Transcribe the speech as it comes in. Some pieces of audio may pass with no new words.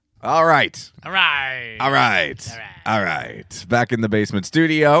All right. All right. All right. All right. Back in the basement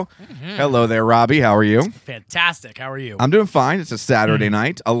studio. Hello there, Robbie. How are you? Fantastic. How are you? I'm doing fine. It's a Saturday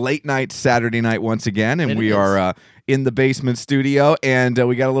night, a late night Saturday night once again, and we are in the basement studio, and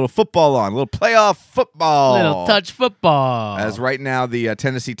we got a little football on, a little playoff football. Little touch football. As right now, the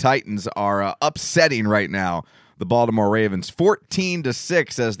Tennessee Titans are upsetting right now the Baltimore Ravens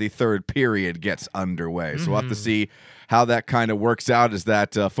 14-6 as the third period gets underway. So we'll have to see how that kind of works out as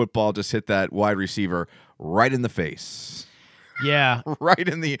that football just hit that wide receiver right in the face. Yeah. right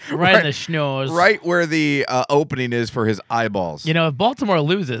in the schnoz. Right where the opening is for his eyeballs. You know, if Baltimore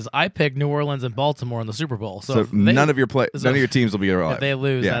loses, I pick New Orleans and Baltimore in the Super Bowl. So none of your teams will be alive. If they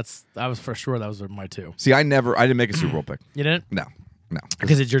lose, Yeah. I was for sure that was my two. See, I didn't make a Super Bowl pick. You didn't? No.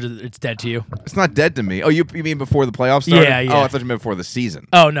 Because it's dead to you. It's not dead to me. Oh, you mean before the playoffs started? Yeah. Oh, I thought you meant before the season.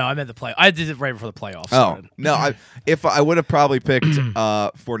 Oh no, I meant the play. I did it right before the playoffs started. No, if I would have probably picked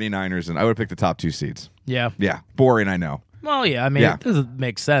 49ers, and I would have picked the top two seeds. Yeah. Yeah, boring, I know. Well, yeah. I mean, Yeah. it doesn't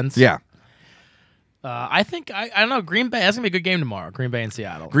make sense. Yeah, I think I don't know. Green Bay. That's gonna be a good game tomorrow. Green Bay and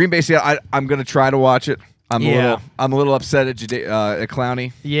Seattle. Green Bay. I'm gonna try to watch it. I'm Yeah. a little upset at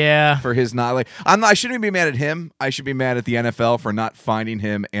Clowney Yeah. for his not like. I shouldn't be mad at him. I should be mad at the NFL for not finding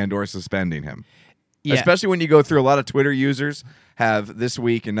him and/or suspending him. Yeah. Especially when you go through a lot of Twitter users have this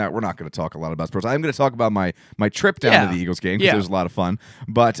week, and we're not going to talk a lot about sports. I'm going to talk about my trip down to the Eagles game because Yeah. it was a lot of fun.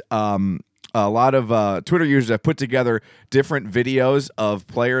 But a lot of Twitter users have put together different videos of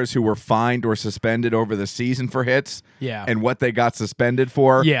players who were fined or suspended over the season for hits, Yeah. and what they got suspended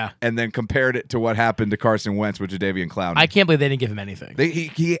for, Yeah. and then compared it to what happened to Carson Wentz with Jadeveon Clowney. I can't believe they didn't give him anything.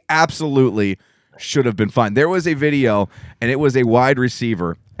 He absolutely should have been fined. There was a video, and it was a wide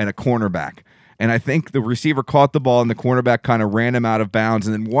receiver and a cornerback. And I think the receiver caught the ball, and the cornerback kind of ran him out of bounds.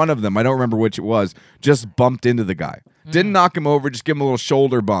 And then one of them, I don't remember which it was, just bumped into the guy. Didn't knock him over, just give him a little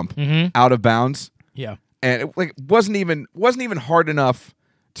shoulder bump out of bounds. Yeah. And it wasn't even hard enough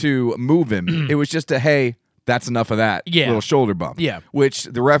to move him. It was just hey, that's enough of that little shoulder bump. Yeah. Which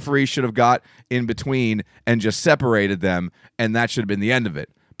the referee should have got in between and just separated them, and that should have been the end of it.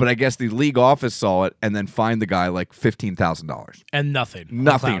 But I guess the league office saw it and then fined the guy like $15,000. And nothing.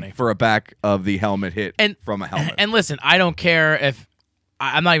 Nothing for a back of the helmet hit from a helmet. And listen, I don't care if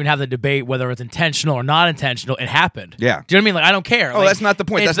I'm not even having the debate whether it's intentional or not intentional. It happened. Yeah. Do you know what I mean? Like, I don't care. Oh, that's not the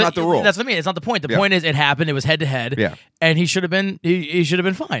point. That's not the rule. That's what I mean. It's not the point. The point is it happened. It was head to head. Yeah. And he should have been. He should have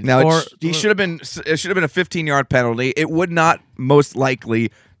been fined. Now he should have been. It should have been a 15-yard penalty. It would not most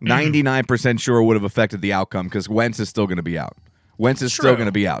likely 99% sure would have affected the outcome because Wentz is still going to be out. Wentz is still going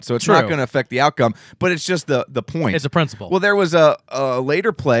to be out. So it's not going to affect the outcome, but it's just the point. It's a principle. Well, there was a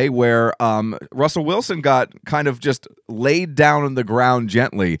later play where Russell Wilson got kind of just laid down on the ground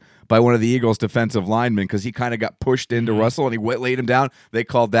gently by one of the Eagles' defensive linemen because he kind of got pushed into Russell and he laid him down. They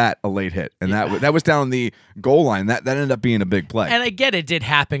called that a late hit. And that was down on the goal line. That ended up being a big play. And I get it did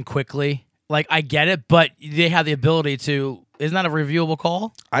happen quickly. Like, I get it, but they have the ability to... Isn't that a reviewable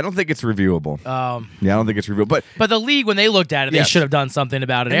call? I don't think it's reviewable. Yeah, I don't think it's reviewable. But the league, when they looked at it, they should have done something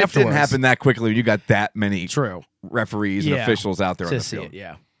about it afterwards. It didn't happen that quickly when you got that many referees and Yeah. officials out there on the To see field. it,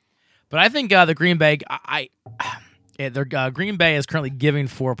 yeah. But I think the Green Bay, Green Bay is currently giving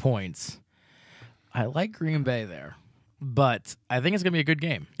 4 points. I like Green Bay there, but I think it's going to be a good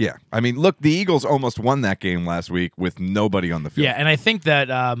game. Yeah. I mean, look, the Eagles almost won that game last week with nobody on the field. Yeah, and I think that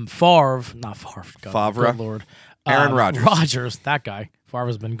Favre, Favre? good Lord. Aaron Rodgers. Rodgers, that guy.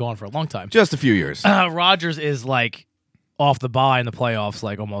 Favre's been gone for a long time. Just a few years. Rodgers is like off the bye in the playoffs,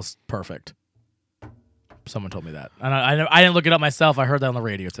 like almost perfect. Someone told me that. And I didn't look it up myself. I heard that on the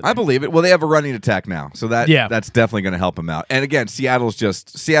radio today. I believe it. Well, they have a running attack now, so that's definitely going to help him out. And again,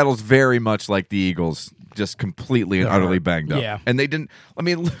 Seattle's very much like the Eagles, just completely and utterly banged up. Yeah. And they didn't. I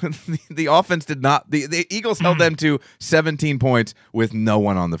mean, the offense did not. The Eagles held them to 17 points with no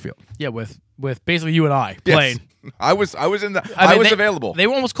one on the field. Yeah, with basically you and I playing. Yes. I was available. They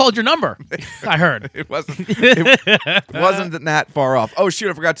almost called your number. I heard. It wasn't that far off. Oh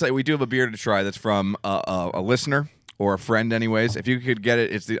shoot, I forgot to say we do have a beer to try that's from a listener or a friend anyways. If you could get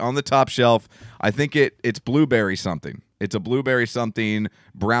it, it's on the top shelf. I think it's blueberry something. It's a blueberry something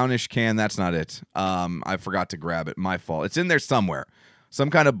brownish can. That's not it. I forgot to grab it. My fault. It's in there somewhere. Some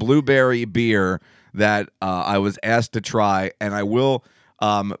kind of blueberry beer that I was asked to try, and I will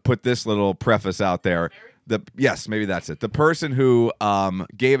put this little preface out there. Yes, maybe that's it. The person who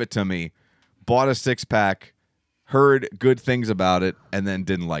gave it to me bought a 6-pack, heard good things about it, and then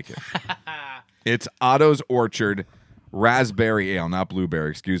didn't like it. It's Otto's Orchard Raspberry Ale, not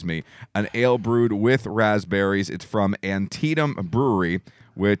blueberry, excuse me. An ale brewed with raspberries. It's from Antietam Brewery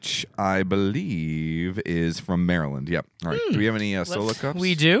which I believe is from Maryland. Yep. All right. Do we have any solo cups?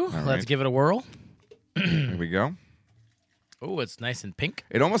 We do. All Let's right. give it a whirl. Here we go. Oh, it's nice and pink.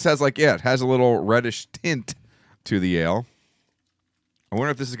 It almost has it has a little reddish tint to the ale. I wonder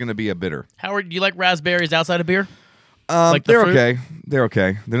if this is going to be a bitter. Howard, do you like raspberries outside of beer? Like the they're fruit? okay. They're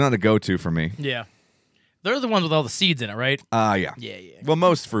okay. They're not a go-to for me. Yeah. They're the ones with all the seeds in it, right? Yeah. Yeah. Well,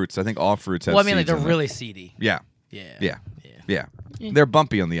 most fruits. I think all fruits have Well, I mean, like seeds they're in them. really seedy. Yeah. Yeah. Yeah. They're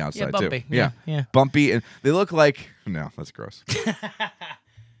bumpy on the outside, bumpy. too. Yeah. Yeah. Bumpy. And they look like... No, that's gross.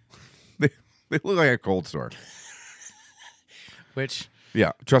 they look like a cold sore. Which...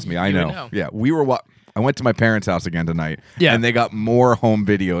 Yeah. Trust me, I You would know. know. Yeah. I went to my parents' house again tonight, Yeah. and they got more home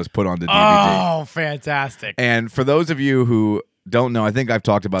videos put onto DVD. Oh, fantastic. And for those of you who don't know, I think I've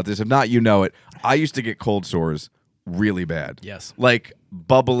talked about this. If not, you know it. I used to get cold sores really bad. Yes. Like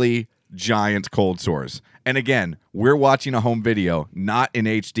bubbly, giant cold sores. And again, we're watching a home video, not in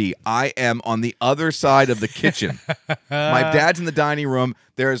HD. I am on the other side of the kitchen. My dad's in the dining room.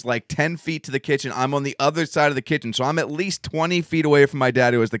 There's like 10 feet to the kitchen. I'm on the other side of the kitchen. So I'm at least 20 feet away from my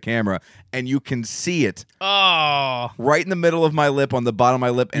dad, who has the camera. And you can see it Oh. right in the middle of my lip, on the bottom of my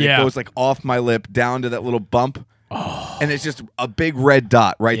lip. And Yeah. it goes like off my lip down to that little bump. And it's just a big red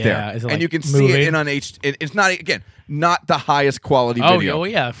dot right Yeah, there. is it, And like, you can see it moving? in on HD. It's not, again, not the highest quality Oh, video.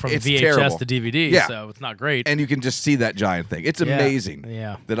 yeah, from It's VHS terrible. to DVD, Yeah. so it's not great. And you can just see that giant thing. It's Yeah. amazing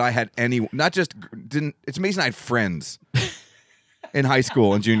Yeah. that I had it's amazing I had friends in high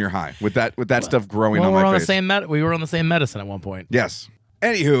school and junior high with that stuff growing Well, on we're my on face. the same we were on the same medicine at one point. Yes.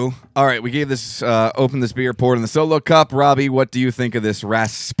 Anywho, all right, we gave this opened this beer, poured in the solo cup. Robbie, what do you think of this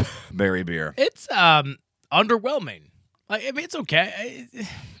raspberry beer? It's underwhelming. Like, I mean, it's okay.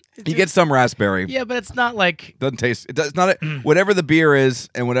 You get some raspberry. Yeah, but it's not like Doesn't taste. It's not whatever the beer is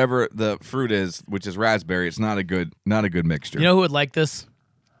and whatever the fruit is, which is raspberry. It's not a good mixture. you know who would like this?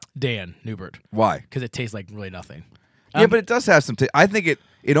 Dan Newbert, Why? because it tastes like really nothing. Yeah, but it does have some. I think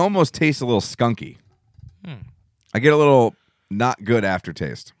it almost tastes a little skunky. I get a little not good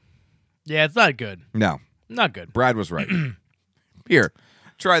aftertaste. Yeah, it's not good. No, Not good. Brad was right. Here,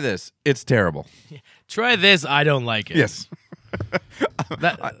 try this. It's terrible. Try this. I don't like it. Yes,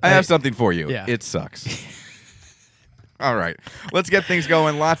 That- I have something for you. Yeah. It sucks. All right, let's get things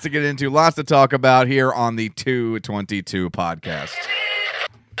going. Lots to get into. Lots to talk about here on the 222 podcast.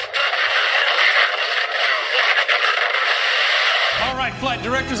 All right, flight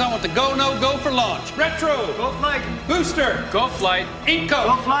directors, I want the go, no, go for launch. Retro. Go flight. Booster. Go flight. Inco.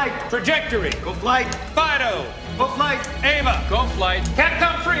 Go flight. Trajectory. Go flight. Fido. Go flight. Ava. Go flight.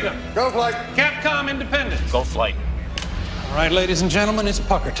 Capcom Freedom. Go flight. Capcom Independence. Go flight. All right, ladies and gentlemen, it's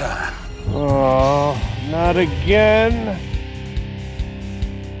pucker time. Oh, not again.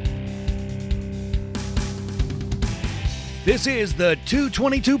 This is the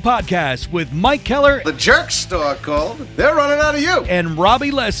 222 Podcast with Mike Keller The jerk store called. They're running out of you. and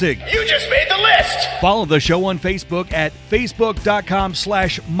Robbie Lessig. You just made the list! Follow the show on Facebook at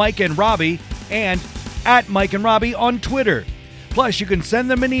facebook.com/Mike and Robbie and at Mike and Robbie on Twitter. Plus, you can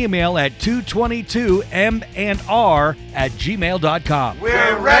send them an email at 222m&r@gmail.com.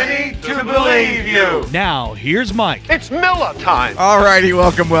 We're ready to believe you. Now, here's Mike. It's Miller time. All righty,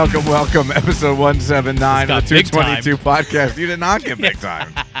 welcome. Episode 179 of got the big 222 podcast. You did not get big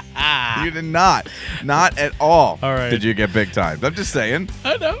time. You did not. Not at all. All right. Did you get big time? I'm just saying.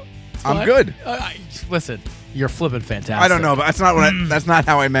 I know. It's I'm fine. good. Listen, you're flipping fantastic. I don't know, but that's not what that's not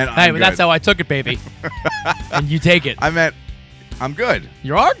how I meant. Hey, I'm but that's good. how I took it, baby. And you take it. I meant I'm good.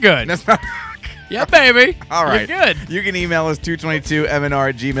 You are good. That's not Yeah, baby. all right. You're good. You can email us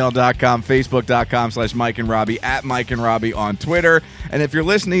 222mnr@gmail.com, facebook.com/Mike and Robbie, at Mike and Robbie on Twitter. And if you're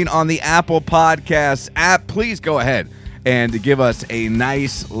listening on the Apple Podcasts app, please go ahead and give us a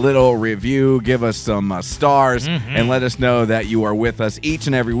nice little review. Give us some stars and let us know that you are with us each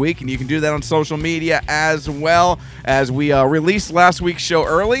and every week. And you can do that on social media as well. As we released last week's show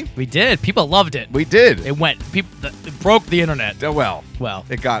early, We did. People loved it. we did. It went. It broke the internet. Well, Well,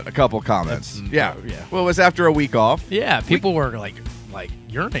 it got a couple comments. That's- Yeah. yeah. Well, it was after a week off. yeah. People were like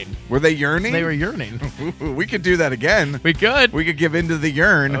yearning. Were they yearning? They were yearning. We could do that again. We could. We could give into the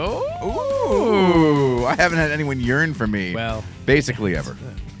yearn. Oh. Ooh. I haven't had anyone yearn for me. Well, basically ever.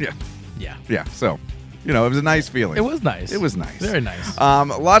 Yeah. yeah. Yeah. So, it was a nice feeling. It was nice. It was nice. Very nice.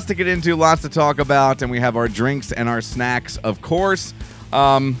 Lots to get into, lots to talk about, and we have our drinks and our snacks, of course.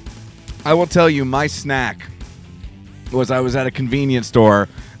 I will tell you, my snack was I was at a convenience store,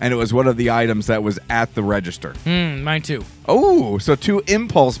 and it was one of the items that was at the register. Mine too. Oh, so 2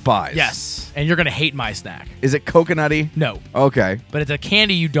 impulse buys. Yes. And you're gonna hate my snack. Is it coconutty? No, Okay. but it's a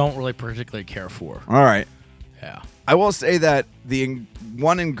candy you don't really particularly care for. All right. Yeah. I will say that the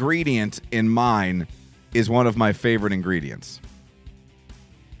one ingredient in mine is one of my favorite ingredients.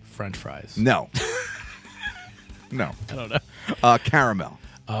 French fries. No. No. I don't know. Caramel.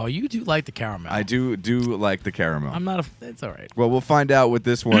 Oh, you do like the caramel. I do like the caramel. I'm not it's all right. Well, we'll find out what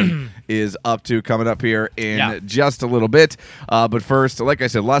this one is up to coming up here in Yeah. just a little bit. But first, like I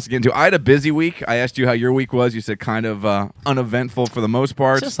said, lots to get into. I had a busy week. I asked you how your week was. You said kind of uneventful for the most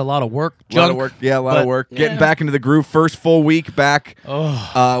part. It's just a lot of work. A lot of junk, work. Yeah, a lot but, of work. yeah. Getting back into the groove. First full week back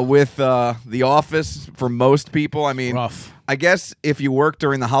with The Office for most people. I mean, Rough. I guess if you work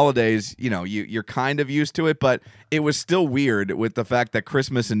during the holidays, you know, you're kind of used to it, but it was still weird with the fact that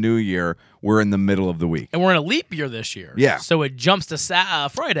Christmas and New Year were in the middle of the week. And we're in a leap year this year. Yeah. So it jumps to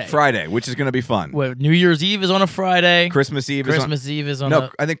Friday. Friday, which is going to be fun. Well, New Year's Eve is on a Friday. Christmas Eve Christmas Eve is on no,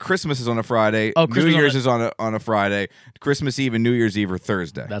 a... I think Christmas is on a Friday. Oh, New Christmas Year's on a- is on a Friday. Christmas Eve and New Year's Eve are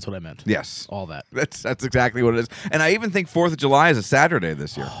Thursday. That's what I meant. Yes. All that. That's exactly what it is. And I even think 4th of July is a Saturday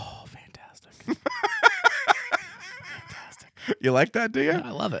this year. Oh, fantastic. You like that, do you?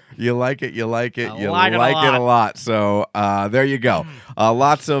 I love it. You like it. You like it. I You like it a it a lot. lot. So there you go.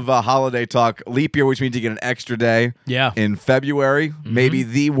 Lots of holiday talk. Leap year, which means you get an extra day. Yeah. In February, maybe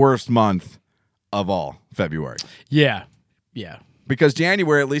the worst month of all, February. Yeah. Yeah. Because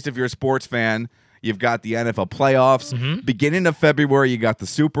January, at least if you're a sports fan, you've got the NFL playoffs. Beginning of February, you got the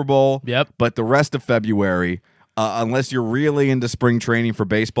Super Bowl. Yep. But the rest of February, unless you're really into spring training for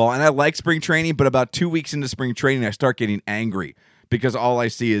baseball, and I like spring training, but about 2 weeks into spring training, I start getting angry because all I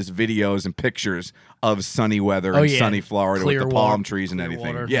see is videos and pictures of sunny weather and yeah. sunny Florida Clear with the water, palm trees and clear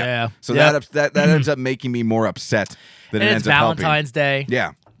anything. water. Yeah. Yeah. So Yep. that ends up making me more upset than And it it's ends up helping. Valentine's Day.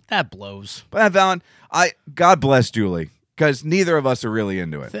 Yeah. That blows. But God bless Julie, because neither of us are really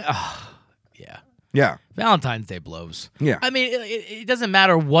into it. Yeah. Yeah. Valentine's Day blows. Yeah. I mean, it doesn't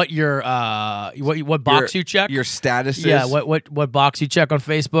matter what your what box you check. Your status is. Yeah, what box you check on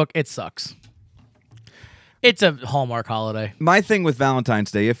Facebook, it sucks. It's a Hallmark holiday. My thing with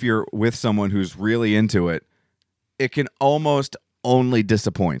Valentine's Day, if you're with someone who's really into it, it can almost only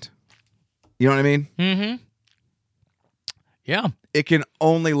disappoint. You know what I mean? Mm-hmm. Yeah. It can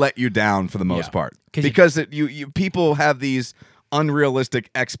only let you down for the most Yeah. part 'Cause because you people have these unrealistic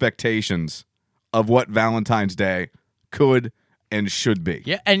expectations of what Valentine's Day could and should be.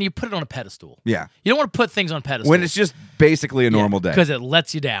 Yeah, and you put it on a pedestal. Yeah. You don't want to put things on pedestals. When it's just basically a normal day. Because it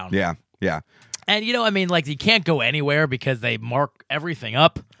lets you down. Yeah. Yeah. And I mean, like, you can't go anywhere because they mark everything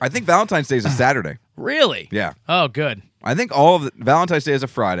up. I think Valentine's Day is a Saturday. Really? Yeah. Oh, good. I think Valentine's Day is a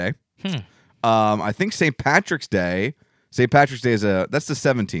Friday. I think St. Patrick's Day is that's the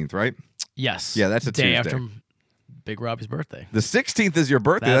 17th, right? Yes. Yeah, that's a day Tuesday. after Big Robbie's birthday. The 16th is your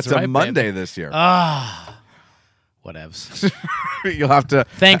birthday. That's That's, a right, Monday baby. this year. Whatevs. You'll have to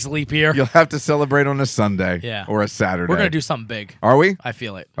Thanks, leap year. you'll have to celebrate on a Sunday Yeah. or a Saturday. We're going to do something big. Are we? I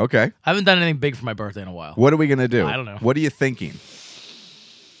feel it. Okay. I haven't done anything big for my birthday in a while. What are we going to do? I don't know. What are you thinking?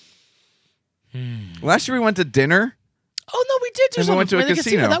 Last year we went to dinner. Oh, no, we did do And we something. went to a in the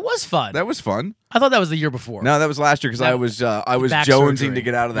casino. That was fun. That was fun. I thought that was the year before. No, that was last year because I was Back jonesing surgery. to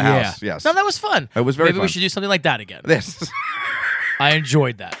get out of the Yeah. house. Yes. No, that was fun. It was very Maybe fun. we should do something like that again. This. I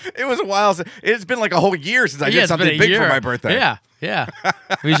enjoyed that. It was a while. It's been like a whole year since I did It's been something a big year. for my birthday. Yeah, yeah.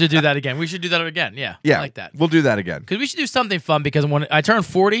 We should do that again. We should do that again. Yeah, Yeah. I like that. We'll do that again. Because we should do something fun because when I turn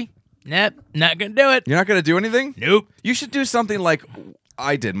 40, not going to do it. You're not going to do anything? Nope. You should do something like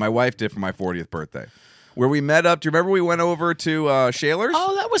I did. My wife did for my 40th birthday, where we met up. Do you remember we went over to Shaler's?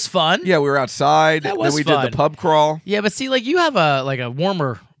 Oh, that was fun. Yeah, we were outside. That was then we fun. did the pub crawl. Yeah, but see, like you have a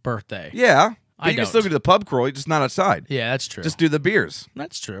warmer birthday. Yeah. But I you can don't. still go to the pub crawl, you're just not outside. Yeah, that's true. Just do the beers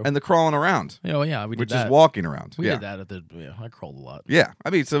that's true. and the crawling around, oh yeah, we did which that. is walking around. We yeah. did that at the. Yeah, I crawled a lot. Yeah. I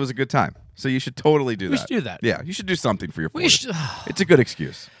mean, so it was a good time. So you should totally do We that. should do that. Yeah, you should do something for your 40th. We should. It's a good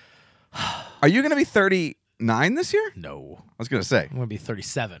excuse. Are you going to be 39 this year? No, I was going to say I'm gonna be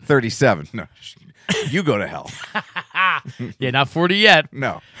 37. 37. No. You go to hell. Yeah, not 40 yet.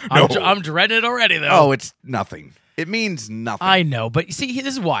 No. I'm dreading it already though. Oh, it's nothing. It means nothing. I know, but you see,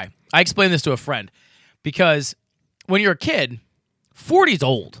 this is why I explained this to a friend because when you're a kid, 40's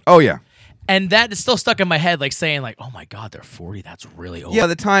old, Oh, yeah. and that is still stuck in my head, like saying, like, "Oh my God, they're 40. That's really old." Yeah,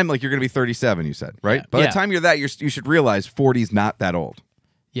 the time, like, you're going to be 37, you said, right? Yeah. By Yeah. the time you're that, you should realize 40's not that old.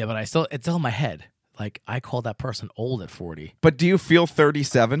 Yeah, but it's still in my head. Like I call that person old at 40. But do you feel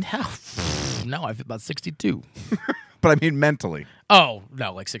 37? No, I feel about 62. But I mean mentally. Oh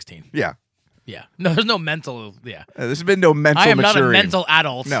no, like 16. Yeah. Yeah. No, there's no mental. Yeah. There's been no mental I am maturing. not a mental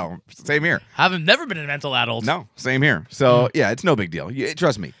adult. No, same here. I've never been a mental adult. No, same here. So, yeah, it's no big deal.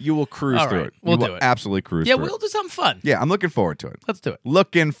 Trust me, you will cruise All through right, it. we'll You do will it. absolutely cruise Yeah, through we'll it. do something fun. Yeah, I'm looking forward to it. Let's do it.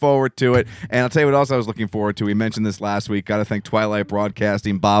 Looking forward to it. And I'll tell you what else I was looking forward to. We mentioned this last week. Got to thank Twilight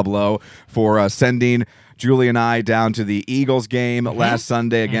Broadcasting, Bob Lowe, for sending Julie and I down to the Eagles game last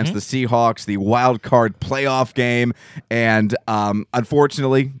Sunday against the Seahawks, the wild card playoff game. And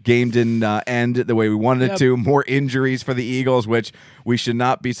unfortunately, game didn't end the way we wanted it to. More injuries for the Eagles, which we should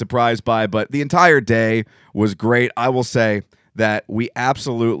not be surprised by. But the entire day was great. I will say that we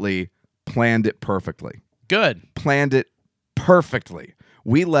absolutely planned it perfectly. Good. Planned it perfectly.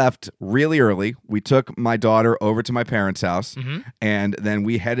 We left really early. We took my daughter over to my parents' house, and then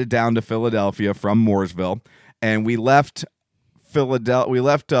we headed down to Philadelphia from Mooresville, and we left Philadelphia. We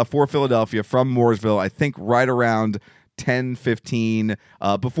left for Philadelphia from Mooresville, I think right around 10:15,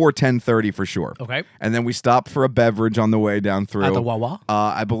 before 10:30 for sure. Okay. And then we stopped for a beverage on the way down through. At the Wawa?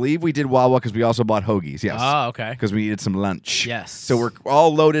 I believe we did Wawa because we also bought hoagies, yes. Oh, okay. Because we needed some lunch. Yes. So we're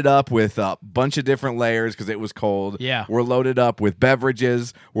all loaded up with a bunch of different layers because it was cold. Yeah. We're loaded up with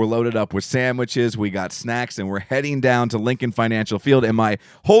beverages. We're loaded up with sandwiches. We got snacks, and we're heading down to Lincoln Financial Field. And my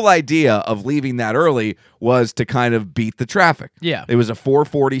whole idea of leaving that early was to kind of beat the traffic. Yeah. It was a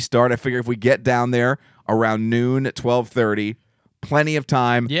 4:40 start. I figured if we get down there around noon at 12:30, plenty of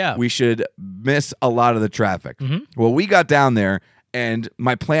time. Yeah. We should miss a lot of the traffic. Well, we got down there, and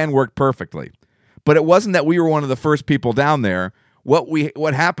my plan worked perfectly. But it wasn't that we were one of the first people down there.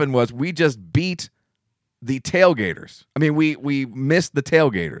 What happened was we just beat the tailgaters. I mean, we missed the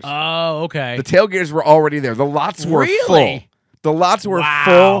tailgaters. Oh, okay. The tailgaters were already there. The lots were Really? full. The lots were Wow.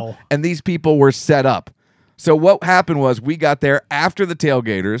 full, and these people were set up. So what happened was we got there after the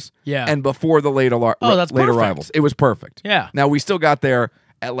tailgaters Yeah. and before the late that's late perfect. arrivals. It was perfect. Yeah. Now, we still got there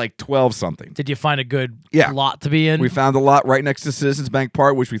at like 12-something. Did you find a good Yeah. lot to be in? We found a lot right next to Citizens Bank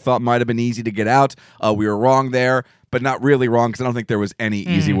Park, which we thought might have been easy to get out. We were wrong there, but not really wrong because I don't think there was any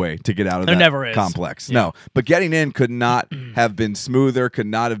easy way to get out of There that never is. complex. Yeah. No, but getting in could not have been smoother, could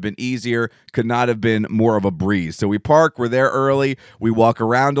not have been easier, could not have been more of a breeze. So we park, we're there early, we walk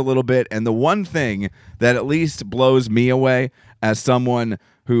around a little bit, and the one thing that at least blows me away as someone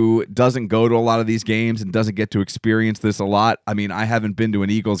who doesn't go to a lot of these games and doesn't get to experience this a lot. I mean, I haven't been to an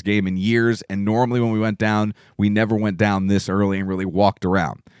Eagles game in years, and normally when we went down, we never went down this early and really walked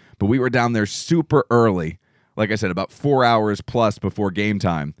around. But we were down there super early, like I said, about 4 hours plus before game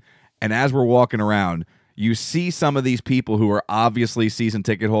time. And as we're walking around, you see some of these people who are obviously season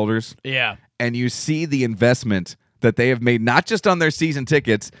ticket holders, Yeah. and you see the investment that they have made, not just on their season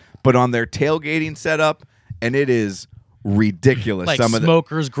tickets, but on their tailgating setup, and it is ridiculous. Like some of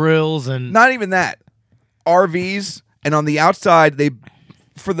smokers, grills, and not even that. RVs, and on the outside, they,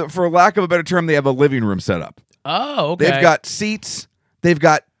 for lack of a better term, they have a living room set up. oh, okay. They've got seats, they've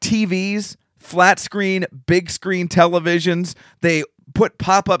got TVs, flat screen, big screen televisions. They put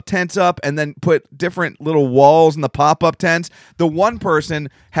pop-up tents up and then put different little walls in the pop-up tents. The one person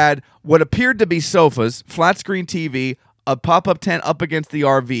had what appeared to be sofas, flat screen TV, a pop-up tent up against the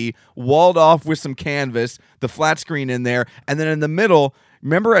RV, walled off with some canvas, the flat screen in there, and then in the middle,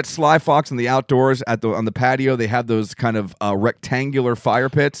 remember at Sly Fox on the outdoors on the patio, they have those kind of rectangular fire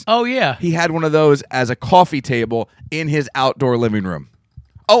pits? Oh yeah. He had one of those as a coffee table in his outdoor living room.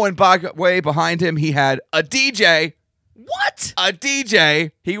 Oh, and by the way, behind him, he had a DJ. What? A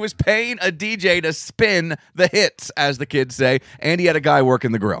DJ. He was paying a DJ to spin the hits, as the kids say, and he had a guy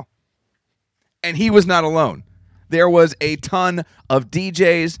working the grill. And he was not alone. There was a ton of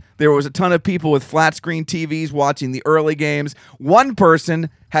DJs. There was a ton of people with flat screen TVs watching the early games. One person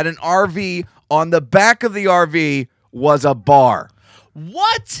had an RV. On the back of the RV was a bar.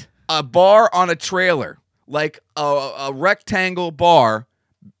 What? A bar on a trailer, like a rectangle bar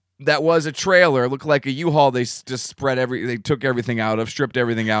that was a trailer. It looked like a U-Haul. They just they took everything out of, stripped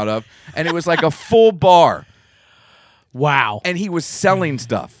everything out of, and it was like a full bar. Wow. And he was selling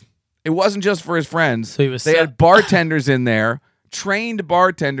stuff. It wasn't just for his friends. So he was they had bartenders in there, trained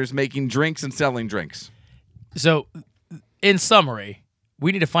bartenders making drinks and selling drinks. So, in summary,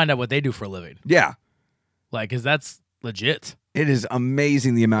 we need to find out what they do for a living. Yeah. Like, because that's legit. It is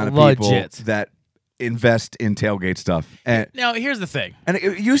amazing the amount of people Legit. that invest in tailgate stuff. And Now, here's the thing.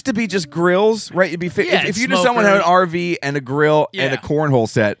 it used to be just grills, right? It'd be Yeah, if you knew someone had an RV and a grill and a Yeah. cornhole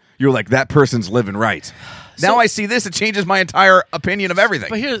set, you're like, that person's living right. Now I see this, it changes my entire opinion of everything.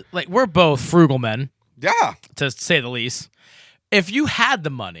 But here's, like, we're both frugal men, Yeah. to say the least. If you had the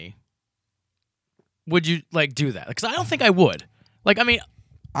money, would you, like, do that? Because I don't think I would. Like, I mean,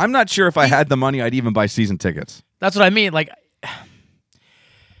 I'm not sure if I had the money, I'd even buy season tickets. that's what I mean. Like,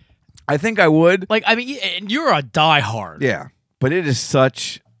 I think I would. Like, I mean, and you're a diehard. Yeah, but it is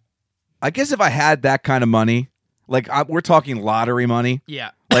such. I guess if I had that kind of money, like we're talking lottery money.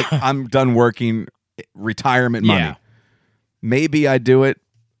 Yeah. Like I'm done working, retirement money. Yeah. Maybe I do it,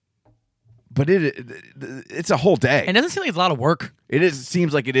 but it's a whole day. And it doesn't seem like it's a lot of work. It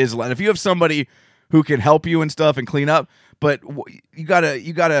seems like it is a lot. If you have somebody who can help you and stuff and clean up, but you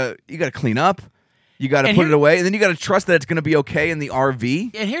gotta clean up. You got to put it away, and then you got to trust that it's going to be okay in the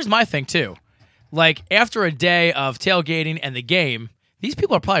RV. And here's my thing, too. Like, after a day of tailgating and the game, these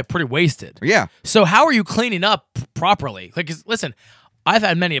people are probably pretty wasted. Yeah. So how are you cleaning up properly? Like, 'cause listen, I've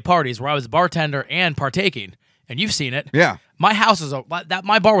had many parties where I was a bartender and partaking, and you've seen it. Yeah. My house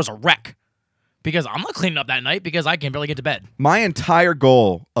my bar was a wreck because I'm not cleaning up that night because I can barely get to bed. My entire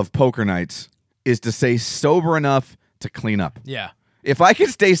goal of poker nights is to stay sober enough to clean up. Yeah. If I can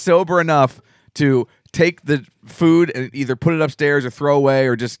stay sober enough to take the food and either put it upstairs or throw away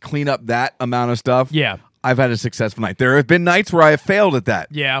or just clean up that amount of stuff, Yeah. I've had a successful night. There have been nights where I have failed at that.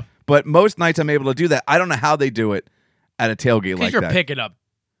 Yeah. But most nights I'm able to do that. I don't know how they do it at a tailgate like Because that. you're picking up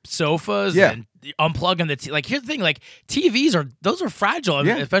sofas Yeah. and unplugging the like. Here's the thing: like TVs are fragile,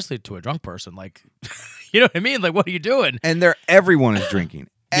 Yeah. especially to a drunk person. Like, you know what I mean? Like, what are you doing? And everyone is drinking.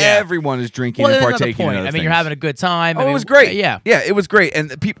 Yeah. Everyone is drinking Well, and that's another partaking in point. other I mean, you're things. having a good time. Oh, I mean, it was great. Yeah. Yeah, it was great. And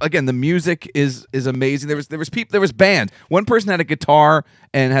the people again, the music is amazing. There was band. One person had a guitar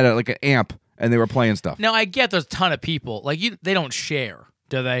and had like an amp, and they were playing stuff. Now I get there's a ton of people. Like they don't share,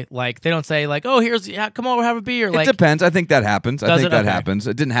 do they? Like they don't say like, oh, come over, have a beer. It Like, depends. I think that happens. I Does think it? that Okay. happens.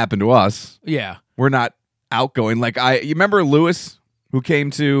 It didn't happen to us. yeah. We're not outgoing. Like you remember Lewis, who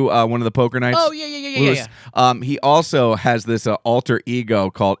came to one of the poker nights? Oh yeah. Lewis, he also has this alter ego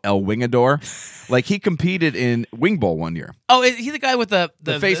called El Wingador. Like he competed in Wing Bowl one year. Oh, is he the guy with the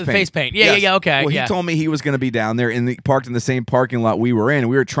face paint? Yeah, Yes. yeah. Okay. Well, yeah. he told me he was going to be down there parked in the same parking lot we were in. And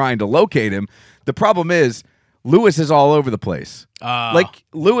we were trying to locate him. The problem is Lewis is all over the place. Like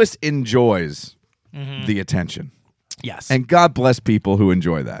Lewis enjoys the attention. Yes. And God bless people who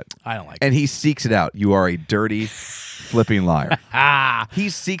enjoy that. I don't like And he seeks it out. You are a dirty, flipping liar. He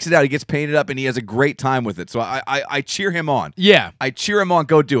seeks it out. He gets painted up, and he has a great time with it. So I cheer him on. Yeah. I cheer him on.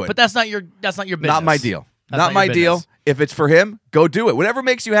 Go do it. But that's not your business. Not my deal. That's Not not my your deal. business. If it's for him, go do it. Whatever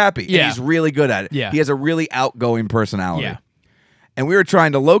makes you happy. Yeah. And he's really good at it. Yeah. He has a really outgoing personality. Yeah. And we were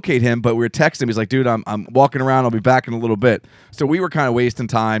trying to locate him, but we were texting him. He's like, dude, I'm walking around. I'll be back in a little bit. So we were kind of wasting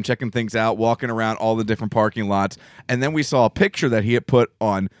time, checking things out, walking around all the different parking lots. And then we saw a picture that he had put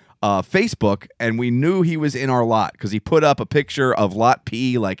on Facebook, and we knew he was in our lot because he put up a picture of Lot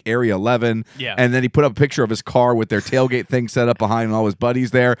P, like Area 11. Yeah. And then he put up a picture of his car with their tailgate thing set up behind and all his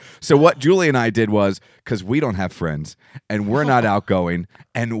buddies there. So what Julie and I did was, because we don't have friends and we're not outgoing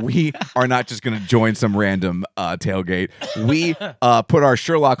and we are not just going to join some random tailgate, we put our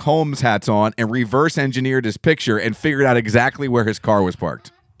Sherlock Holmes hats on and reverse engineered his picture and figured out exactly where his car was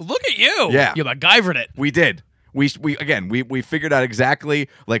parked. Look at you. Yeah. You MacGyvered it. We did. We figured out exactly,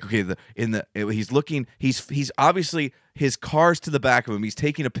 like, okay, he's looking, he's obviously, his car's to the back of him. He's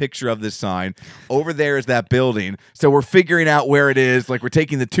taking a picture of this sign. Over there is that building. So we're figuring out where it is. Like, we're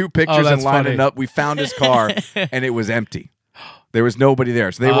taking the two pictures and that's lining funny. up. We found his car and it was empty. There was nobody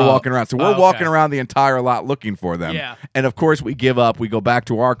there. So they were walking around. So we're okay. walking around the entire lot looking for them. Yeah. And of course we give up. We go back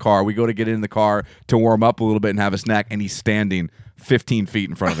to our car. We go to get in the car to warm up a little bit and have a snack. And he's standing 15 feet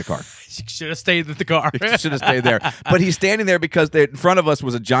in front of the car. You should have stayed with the car. He should have stayed there. But he's standing there because in front of us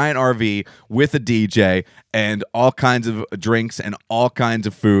was a giant RV with a DJ and all kinds of drinks and all kinds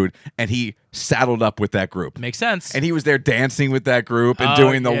of food. And he saddled up with that group. Makes sense. And he was there dancing with that group and Oh,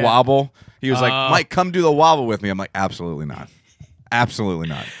 doing the yeah. wobble. He was like, Mike, come do the wobble with me. I'm like, absolutely not. Absolutely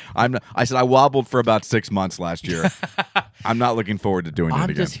not. I said I wobbled for about 6 months last year. I'm not looking forward to doing it I'm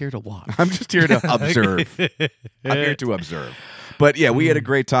again. just here to watch. I'm just here to observe. I'm here to observe. But yeah, we had a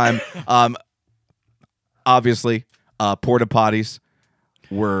great time. Obviously, porta potties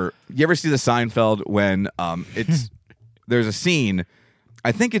were. You ever see the Seinfeld when there's a scene?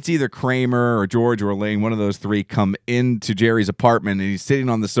 I think it's either Kramer or George or Elaine, one of those three, come into Jerry's apartment and he's sitting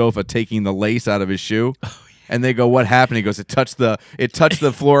on the sofa taking the lace out of his shoe. And they go, "What happened?" He goes, "It touched the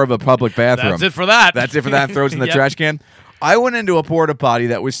floor of a public bathroom." That's it for that. That's it for that. Throws in the Yep. trash can. I went into a porta potty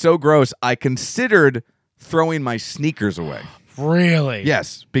that was so gross, I considered throwing my sneakers away. Really?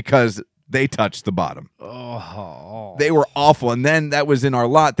 Yes, because they touched the bottom. Oh. They were awful. And then that was in our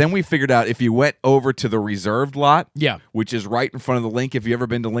lot. Then we figured out if you went over to the reserved lot, Yeah. which is right in front of the Link. If you ever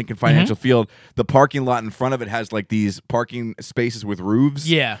been to Lincoln Financial Field, the parking lot in front of it has like these parking spaces with roofs.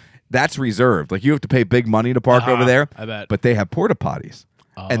 Yeah. That's reserved. Like you have to pay big money to park over there. I bet. But they have porta potties.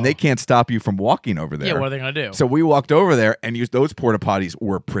 and they can't stop you from walking over there. Yeah, what are they going to do? So we walked over there and used those porta potties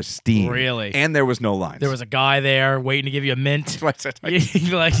were pristine. Really? And there was no lines. There was a guy there waiting to give you a mint. That's what I said.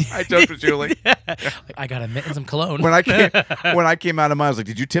 You're like, I joked with Julie. Like, I got a mint and some cologne. When I came out of mine, I was like,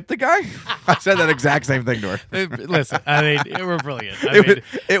 "Did you tip the guy?" I said that exact same thing to her. Listen, I mean, we're brilliant.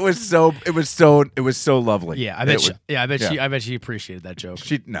 It was so lovely. Yeah, I bet she appreciated that joke.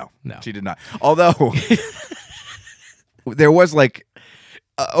 No, No. she did not. Although there was like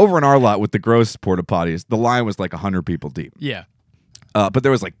over in our lot with the gross porta potties, the line was like 100 people deep. Yeah. But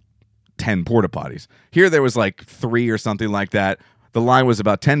there was like 10 porta potties. Here there was like 3 or something like that. The line was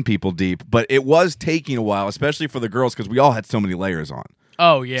about 10 people deep, but it was taking a while, especially for the girls, because we all had so many layers on.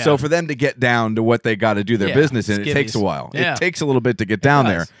 Oh, yeah. So for them to get down to what they got to do their business in, it takes a while. Yeah. It takes a little bit to get down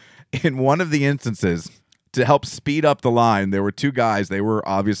there. In one of the instances, to help speed up the line, there were 2 guys. They were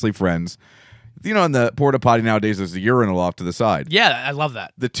obviously friends. You know, in the porta potty nowadays, there's a urinal off to the side. Yeah, I love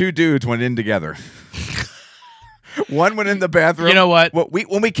that. The 2 dudes went in together. One went in the bathroom. You know what?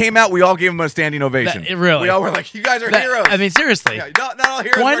 When we came out, we all gave him a standing ovation. Really? We all were like, "You guys are heroes." I mean, seriously. Yeah, not all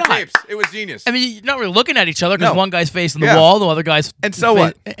heroes Why wear not? capes. It was genius. I mean, you're not really looking at each other because No. one guy's facing the Yeah. wall, the other guy's. And so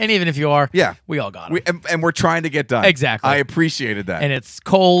what? And even if you are, Yeah. we all got it. and we're trying to get done. Exactly. I appreciated that. And it's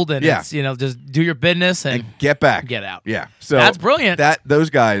cold, and Yeah. it's just do your business and get back. get out. Yeah. So That's brilliant. Those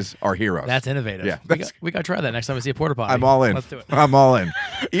guys are heroes. That's innovative. Yeah, we got to try that next time we see a porta potty. I'm all in. Let's do it. I'm all in.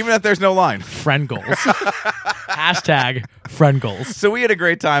 Even if there's no line. Friend goals. Hashtag friend goals. So we had a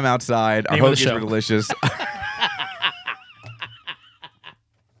great time outside. Our Name of the hoagies show. were delicious.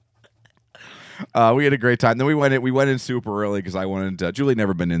 We had a great time. Then we went in super early because I wanted. Julie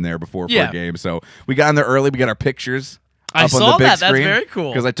never been in there before for Yeah. a game, so we got in there early. We got our pictures. I up on saw the big that. That's screen very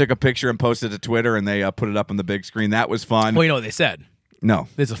cool. Because I took a picture and posted it to Twitter, and they put it up on the big screen. That was fun. Well, you know what they said? No.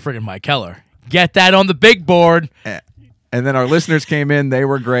 This is friggin' Mike Keller. Get that on the big board. And then our listeners came in. They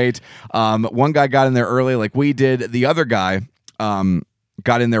were great. One guy got in there early like we did. The other guy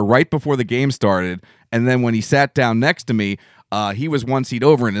got in there right before the game started. And then when he sat down next to me, he was one seat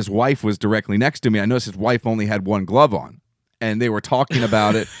over and his wife was directly next to me. I noticed his wife only had one glove on. And they were talking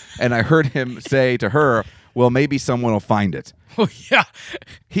about it. And I heard him say to her, well, maybe someone will find it. Oh, yeah.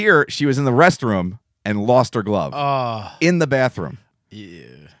 Here, she was in the restroom and lost her glove in the bathroom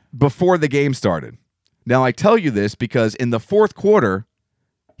before the game started. Now, I tell you this because in the fourth quarter,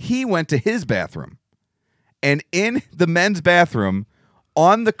 he went to his bathroom. And in the men's bathroom,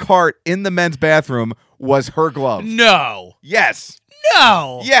 on the cart in the men's bathroom, was her glove. No. Yes.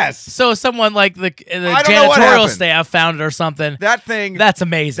 No. Yes. So someone like the I don't know what janitorial happened. staff found it or something. That thing. That's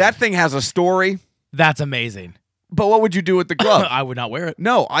amazing. That thing has a story. That's amazing. But what would you do with the glove? I would not wear it.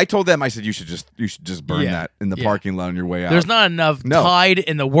 No, I told them. I said you should just burn Yeah. that in the Yeah. parking lot on your way out. There's not enough No. Tide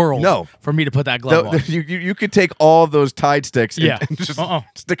in the world No. for me to put that glove on. You could take all of those Tide sticks and, Yeah. and just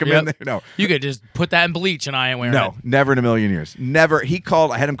stick them Yep. in there. No. You could just put that in bleach and I ain't wearing No, it. never in a million years. Never. He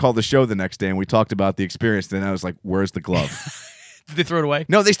called. I had him call the show the next day, and we talked about the experience. Then I was like, "Where's the glove?" Did they throw it away?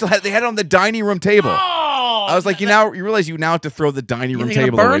 No, they still had. They had it on the dining room table. Oh, I was like, you realize you now have to throw the dining room think you're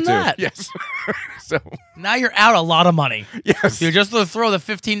table gonna away burn too. that? Yes. So now you're out a lot of money. yes, You just throw the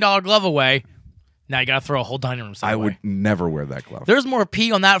 $15 glove away. Now you got to throw a whole dining room set I away. would never wear that glove. There's more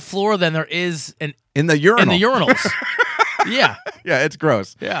pee on that floor than there is In the urinal. in the urinals. Yeah. Yeah, it's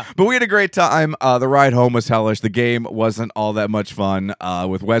gross. Yeah. But we had a great time. The ride home was hellish. The game wasn't all that much fun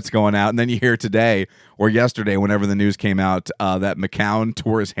with Wets going out. And then you hear today or yesterday, whenever the news came out, that McCown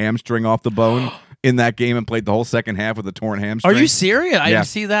tore his hamstring off the bone in that game and played the whole second half with a torn hamstring. Are you serious? I Yeah. didn't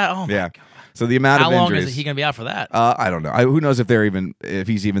see that. Oh, my Yeah. God. So the amount How of long injuries. is he going to be out for that? I don't know. Who knows if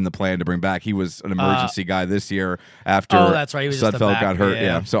he's even the plan to bring back. He was an emergency guy this year after Oh, that's right. He was just a Sudfeld back. got hurt.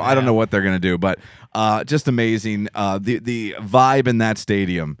 Yeah. So I don't know what they're going to do, but just amazing. The vibe in that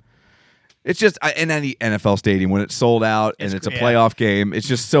stadium. It's just in any NFL stadium when it's sold out and it's a playoff game. It's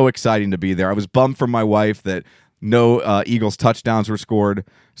just so exciting to be there. I was bummed for my wife that no Eagles touchdowns were scored,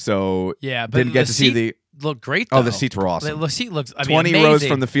 so Yeah, but didn't get to see the. Look great. Though. Oh, the seats were awesome. The seat looks 20 amazing. rows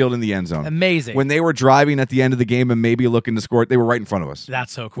from the field in the end zone. Amazing. When they were driving at the end of the game and maybe looking to score, they were right in front of us.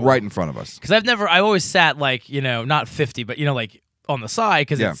 That's so cool. Right in front of us. Because I always sat not 50, but like on the side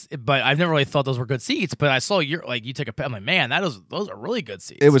but I've never really thought those were good seats. But I saw you take a. I'm like, man, those are really good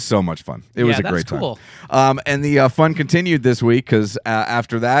seats. It was so much fun. It was a that's great cool. time. And the fun continued this week because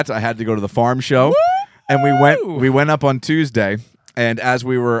after that I had to go to the farm show, and we went up on Tuesday. And as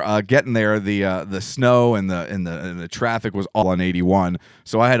we were getting there, the snow and the traffic was all on 81.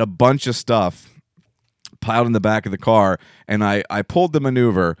 So I had a bunch of stuff piled in the back of the car, and I pulled the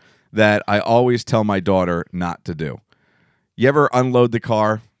maneuver that I always tell my daughter not to do. You ever unload the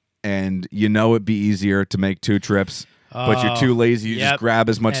car and it'd be easier to make 2 trips? but you're too lazy. You just grab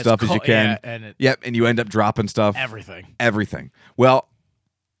as much stuff as you can. And you end up dropping stuff. Everything. Well,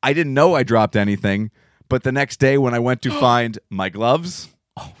 I didn't know I dropped anything, but the next day when I went to find my gloves,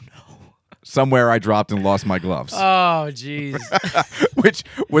 somewhere I dropped and lost my gloves. Oh, jeez. Which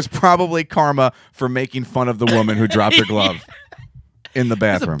was probably karma for making fun of the woman who dropped her glove in the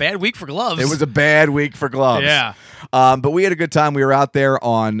bathroom. It was a bad week for gloves. It was a bad week for gloves. Yeah. But we had a good time. We were out there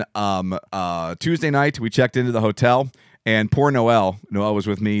on Tuesday night. We checked into the hotel. And poor Noel was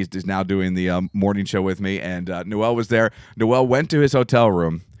with me. He's now doing the morning show with me. And Noel was there. Noel went to his hotel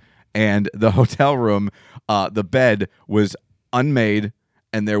room. And the hotel room, the bed was unmade.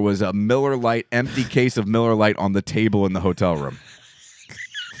 And there was a Miller Lite, empty case of Miller Lite on the table in the hotel room.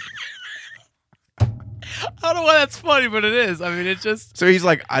 I don't know why that's funny, but it is. I mean, it's just... So he's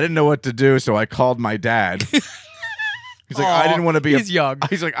like, I didn't know what to do, so I called my dad. He's like, I didn't want to be... He's young.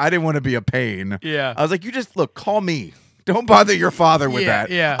 He's like, I didn't want to be a pain. Yeah. I was like, look, call me. Don't bother your father with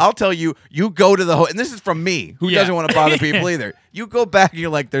that. Yeah. I'll tell you, you go to the hotel. And this is from me, who doesn't want to bother people either. You go back and you're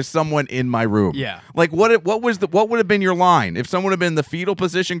like, there's someone in my room. Yeah. Like, what would have been your line? If someone had been in the fetal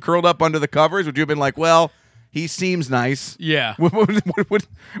position, curled up under the covers, would you have been like, well... He seems nice. Yeah. What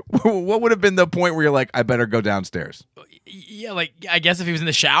would have been the point where you're like, I better go downstairs? Yeah, like, I guess if he was in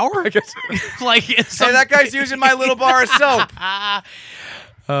the shower? Like, hey, that guy's using my little bar of soap.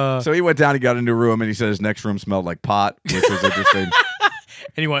 So he went down, he got into a room, and he said his next room smelled like pot, which was interesting.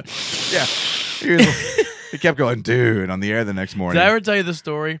 And he went, yeah. He kept going, dude, on the air the next morning. Did I ever tell you the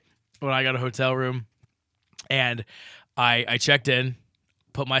story when I got a hotel room and I checked in?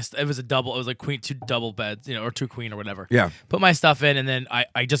 It was like two double beds, or two queen or whatever. Yeah. Put my stuff in, and then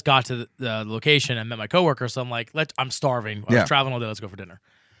I just got to the location and met my coworker. So I'm like, I'm starving. I was traveling all day. Let's go for dinner.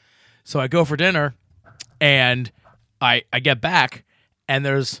 So I go for dinner, and I get back, and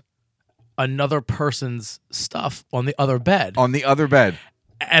there's another person's stuff on the other bed. On the other bed.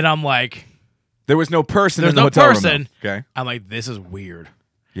 And I'm like, there was no person in the hotel room. There's no person. Okay. I'm like, this is weird.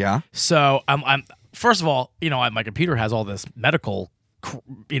 Yeah. So I'm first of all, my computer has all this medical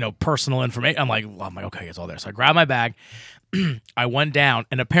personal information. I'm like, okay, it's all there. So I grabbed my bag. I went down,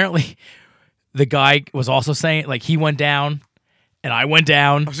 and apparently the guy was also saying, like, he went down, and I went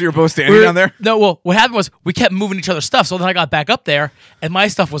down. Oh, so you were both standing down there? No, well, what happened was we kept moving each other's stuff, so then I got back up there, and my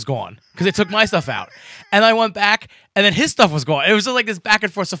stuff was gone, because they took my stuff out. And I went back, and then his stuff was gone. It was just like this back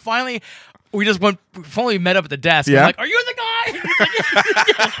and forth. So finally, we just finally met up at the desk. Yeah. I'm like, are you the guy?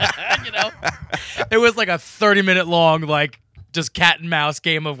 He's like, It was like a 30-minute long, like, just cat and mouse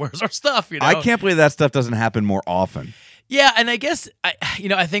game of where's our stuff, I can't believe that stuff doesn't happen more often. Yeah, and I guess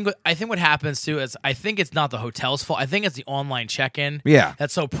I think what happens too is I think it's not the hotel's fault. I think it's the online check-in. Yeah,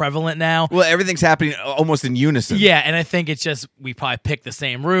 that's so prevalent now. Well, everything's happening almost in unison. Yeah, and I think it's just we probably picked the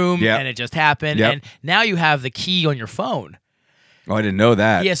same room, and it just happened. Yep. And now you have the key on your phone. Oh, I didn't know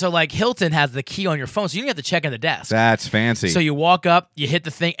that. Yeah, so like Hilton has the key on your phone, so you don't have to check in the desk. That's fancy. So you walk up, you hit the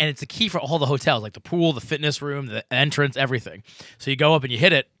thing, and it's a key for all the hotels, like the pool, the fitness room, the entrance, everything. So you go up and you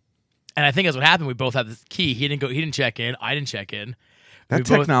hit it, and I think that's what happened. We both had the key. He didn't check in. I didn't check in. That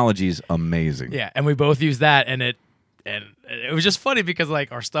technology's amazing. Yeah, and we both used that, and it was just funny because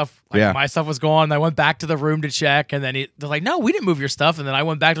like our stuff, my stuff was gone. And I went back to the room to check, and then they're like, "No, we didn't move your stuff." And then I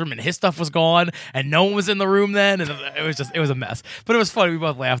went back to the room, and his stuff was gone, and no one was in the room then, and it was a mess. But it was funny. We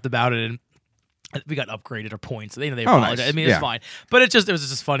both laughed about it, and we got upgraded or points. They apologized. Nice. I mean, it's fine. But it was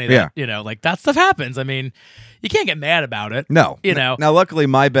just funny that like that stuff happens. I mean, you can't get mad about it. No, Now, luckily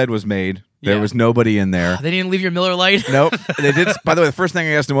my bed was made. There was nobody in there. They didn't leave your Miller Lite. Nope. They did. By the way, the first thing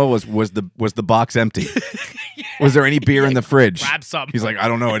I asked Noel was the box empty? Was there any beer in the fridge? Grab some. He's like, I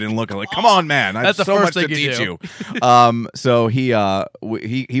don't know. I didn't look. I'm like, come on, man. I have so much to teach you. So he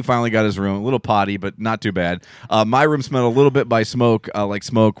finally got his room, a little potty, but not too bad. My room smelled a little bit by smoke, like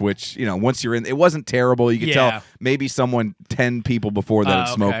smoke, which once you're in, it wasn't terrible. You could tell maybe 10 people before that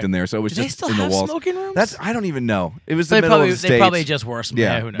had smoked in there, so it was just in the walls. Smoking rooms? I don't even know. It was the middle of the States. They probably just were.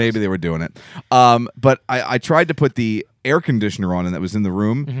 Yeah, who knows? Maybe they were doing it. But I tried to put the air conditioner on, and that was in the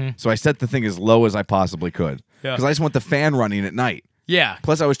room. So I set the thing as low as I possibly could because I just want the fan running at night. Yeah.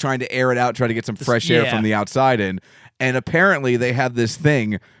 Plus, I was trying to air it out, try to get some fresh air from the outside in. And apparently, they have this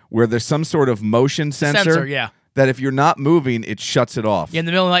thing where there's some sort of motion sensor. That if you're not moving, it shuts it off. Yeah, in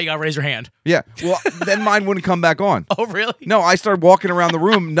the middle of the night, you gotta raise your hand. Yeah. Well, then mine wouldn't come back on. Oh, really? No, I started walking around the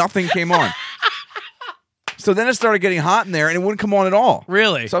room. Nothing came on. So then it started getting hot in there, and it wouldn't come on at all.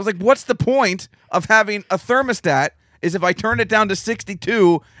 Really? So I was like, what's the point of having a thermostat is if I turn it down to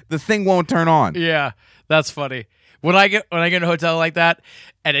 62, the thing won't turn on. Yeah, that's funny. When I get in a hotel like that,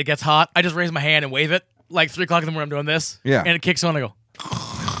 and it gets hot, I just raise my hand and wave it. Like 3 o'clock in the morning, I'm doing this. Yeah. And it kicks on, and I go...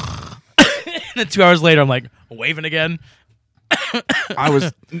 then 2 hours later, I'm like waving again. I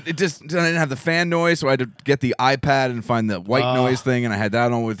didn't have the fan noise, so I had to get the iPad and find the white noise thing, and I had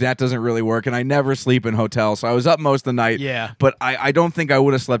that on. That doesn't really work, and I never sleep in hotels, so I was up most of the night. Yeah. But I don't think I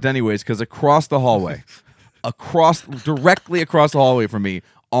would have slept anyways, because across the hallway, directly across the hallway from me,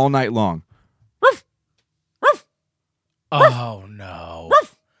 all night long. Ruff, ruff, Oh no.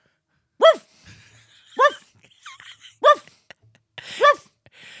 ruff, ruff, ruff, ruff, ruff,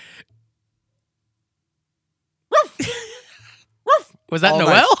 ruff. Was that All Noel?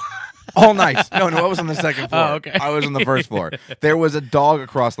 night. All night. No, I was on the second floor. Oh, okay. I was on the first floor. There was a dog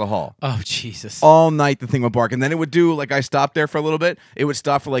across the hall. Oh Jesus. All night the thing would bark. And then it would do, like I stopped there for a little bit. It would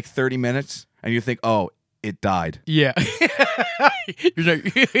stop for like 30 minutes. And you think, oh, it died. Yeah.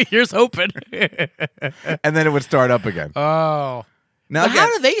 Here's hoping. And then it would start up again. Oh. Now, But again,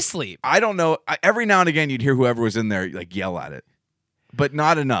 how do they sleep? I don't know. Every now and again, you'd hear whoever was in there like yell at it. But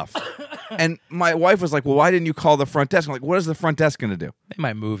not enough. And my wife was like, well, why didn't you call the front desk? I'm like, what is the front desk going to do? They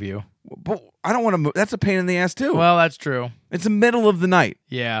might move you. But I don't want to move. That's a pain in the ass, too. Well, that's true. It's the middle of the night.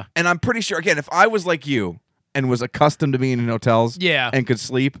 Yeah. And I'm pretty sure, again, if I was like you and was accustomed to being in hotels Yeah. and could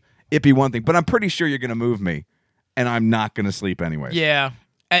sleep, it'd be one thing. But I'm pretty sure you're going to move me, and I'm not going to sleep anyway. Yeah.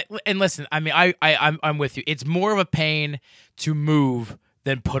 And listen, I mean, I'm with you. It's more of a pain to move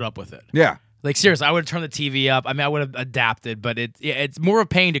than put up with it. Yeah. Like seriously, I would have turned the TV up. I mean, I would have adapted, but it's more of a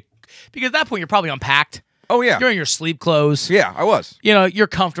pain to because at that point you're probably unpacked. Oh, yeah. You're in your sleep clothes. Yeah, I was. You know, you're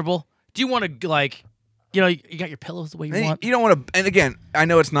comfortable. Do you want to like, you know, you got your pillows the way you And want? you don't want to, and again, I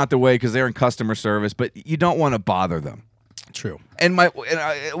know it's not the way because they're in customer service, but you don't want to bother them. True. And they're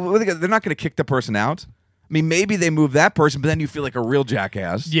not going to kick the person out. I mean, maybe they move that person, but then you feel like a real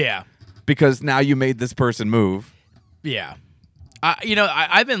jackass. Yeah. Because now you made this person move. Yeah.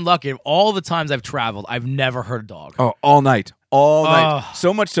 I've been lucky. All the times I've traveled, I've never heard a dog. Oh, all night. All night. Oh.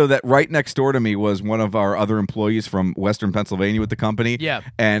 So much so that right next door to me was one of our other employees from Western Pennsylvania with the company. Yeah.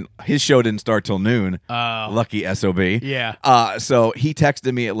 And his show didn't start till noon. Oh. Lucky SOB. Yeah. So he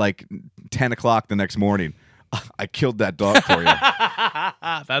texted me at like 10 o'clock the next morning. I killed that dog for you.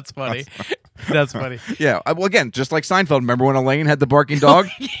 That's funny. That's funny. Yeah. Well, again, just like Seinfeld. Remember when Elaine had the barking dog?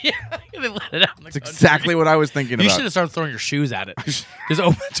 Yeah. They let it out in the It's exactly what I was thinking You about. should have started throwing your shoes at it. Just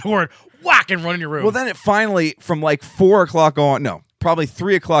open the door and whack and run in your room. Well, then it finally, from like 4 o'clock on, no, probably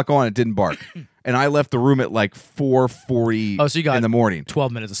 3 o'clock on, it didn't bark. And I left the room at like 4:40 so you got in the morning.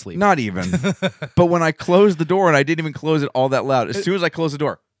 12 minutes of sleep. Not even. But when I closed the door, and I didn't even close it all that loud, as soon as I closed the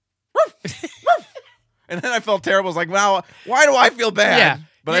door, and then I felt terrible. I was like, wow, why do I feel bad? Yeah.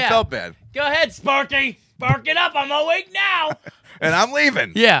 But I Yeah. felt bad. Go ahead, Sparky. Bark it up. I'm awake now. And I'm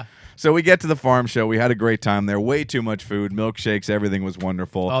leaving. Yeah. So we get to the farm show. We had a great time there. Way too much food, milkshakes, everything was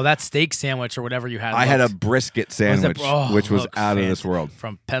wonderful. Oh, that steak sandwich or whatever you had. I had a looked- brisket sandwich, which was looked out of this world.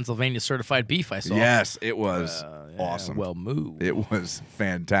 From Pennsylvania certified beef, I saw. Yes, it was Yeah, awesome. Well moved. It was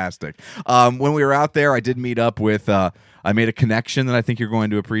fantastic. When we were out there, I did meet up with. I made a connection that I think you're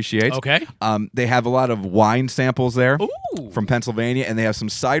going to appreciate. Okay. They have a lot of wine samples there Ooh. from Pennsylvania, and they have some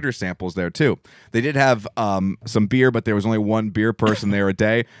cider samples there too. They did have some beer, but there was only one beer person there a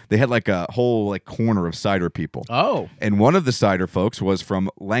day. They had like a whole like corner of cider people. Oh. And one of the cider folks was from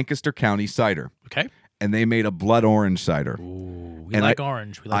Lancaster County Cider, Okay. and they made a blood orange cider. Ooh, we And like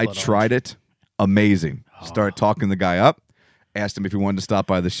orange. We like I blood tried it. Amazing. Started talking the guy up. Asked him if he wanted to stop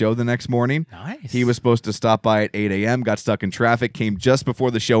by the show the next morning. Nice. He was supposed to stop by at 8 a.m., got stuck in traffic, came just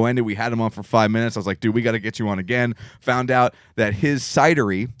before the show ended. We had him on for 5 minutes. I was like, dude, we got to get you on again. Found out that his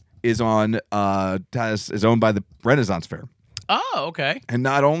cidery is is owned by the Renaissance Fair. Oh, okay. And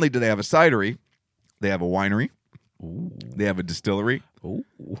not only do they have a cidery, they have a winery, they have a distillery,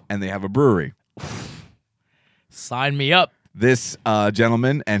 and they have a brewery. Sign me up. This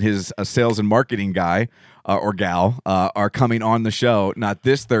gentleman and his sales and marketing guy or gal are coming on the show, not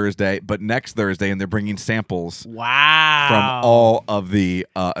this Thursday, but next Thursday, and they're bringing samples Wow. from all of the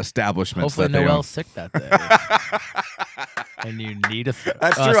establishments Hopefully that they own. Noel's sick that day. And you need a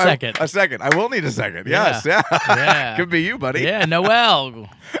That's true. second. A second. I will need a second. Yes. Yeah. Yeah. Could be you, buddy. Yeah, Noel.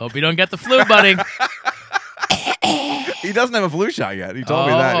 Hope you don't get the flu, buddy. He doesn't have a flu shot yet. He told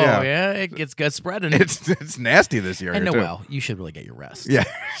me that. Yeah. It gets good spreading. It's nasty this year. and here, too. Noel, you should really get your rest. Yeah.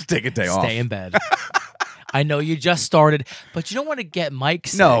 Just take a day off. Stay in bed. I know you just started, but you don't want to get Mike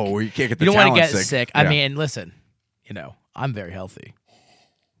sick. No, you can't get the You don't want to talent get sick. I Yeah. mean, listen, I'm very healthy.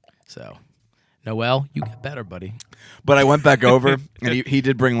 So, Noel, you get better, buddy. But I went back over, and he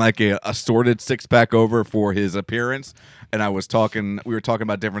did bring like a assorted 6-pack over for his appearance. And we were talking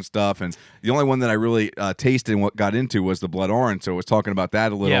about different stuff. And the only one that I really tasted and what got into was the blood orange. So I was talking about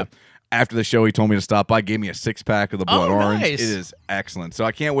that a little. Yeah. after the show, he told me to stop by, gave me a 6-pack of the Blood Orange. Nice. It is excellent. So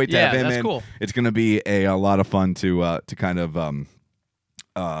I can't wait to Yeah, have him that's in. cool. It's going to be a lot of fun to kind of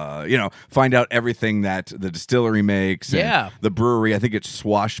find out everything that the distillery makes. Yeah. And the brewery. I think it's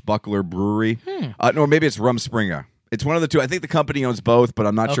Swashbuckler Brewery. No, maybe it's Rumspringa. It's one of the two. I think the company owns both, but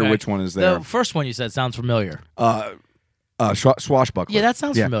I'm not sure Okay. which one is there. The first one you said sounds familiar. Swashbuckler. Yeah, that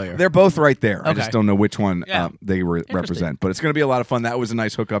sounds familiar. They're both right there. I Okay. just don't know which one Yeah. they represent. But it's going to be a lot of fun. That was a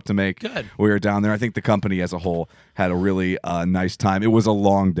nice hookup to make. Good. We were down there. I think the company as a whole had a really nice time. It was a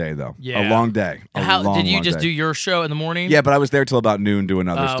long day, though. Yeah. A long day. How long, did you long just day. do your show in the morning? Yeah, but I was there till about noon doing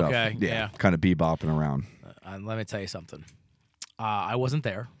other stuff. Okay, yeah. Kind of bebopping around. Let me tell you something. I wasn't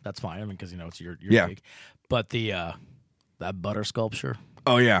there. That's fine. I mean, because it's your Yeah. gig. But the that butter sculpture.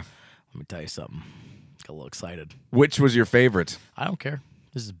 Oh, yeah. Let me tell you something. Got a little excited. Which was your favorite? I don't care.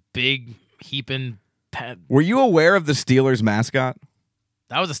 This is big heaping. Were you aware of the Steelers mascot?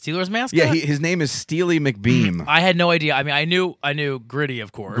 That was a Steelers mascot. Yeah, his name is Steely McBeam. I had no idea. I mean, I knew Gritty,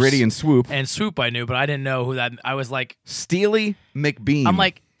 of course. Gritty and Swoop. And Swoop, I knew, but I didn't know who that. I was like, Steely McBeam. I'm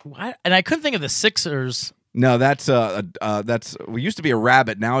like, what? And I couldn't think of the Sixers. No, that's we used to be a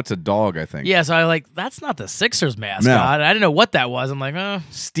rabbit. Now it's a dog, I think. Yeah, so I like that's not the Sixers mascot. No. I didn't know what that was. I'm like,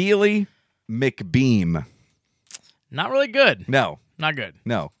 Steely McBeam. not really good. No, Not good.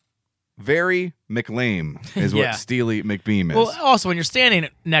 no. Very McLame is Yeah. what Steely McBeam is. Well, also when you're standing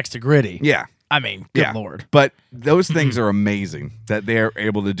next to Gritty, yeah. I mean, good Yeah. lord. But those things are amazing that they're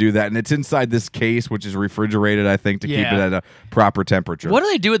able to do that. And it's inside this case, which is refrigerated, I think, to keep Yeah. it at a proper temperature. What do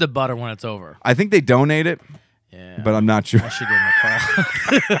they do with the butter when it's over? I think they donate it, Yeah, but I'm not sure. I should give them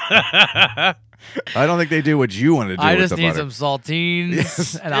a call. I don't think they do what you want to do I with just the need butter. some saltines,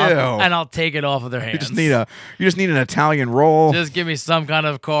 Yes. and Ew. I'll take it off of their hands. You just need an Italian roll. Just give me some kind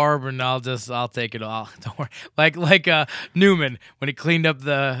of carb, and I'll take it all. Don't worry. Like Newman when he cleaned up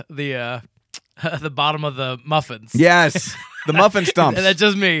the the bottom of the muffins. Yes. The muffin stumps. And that's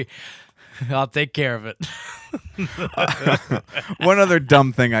just me. I'll take care of it. One other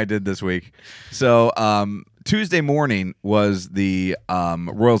dumb thing I did this week. So Tuesday morning was the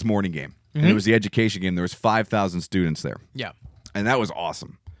Royals morning game. And it was the education game. There was 5,000 students there. Yeah. And that was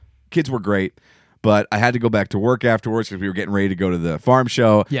awesome. Kids were great. But I had to go back to work afterwards because we were getting ready to go to the farm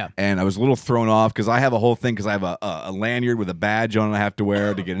show. Yeah. And I was a little thrown off because I have a whole thing because I have a lanyard with a badge on it I have to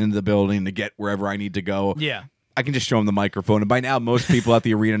wear to get into the building, to get wherever I need to go. Yeah. I can just show them the microphone. And by now, most people at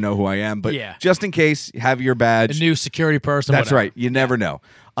the arena know who I am. But Yeah. just in case, have your badge. A new security person. That's whatever. right. You never know.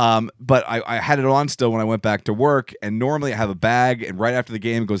 But I had it on still when I went back to work, and normally I have a bag, and right after the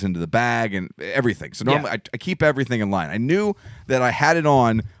game it goes into the bag and everything. So normally I keep everything in line. I knew that I had it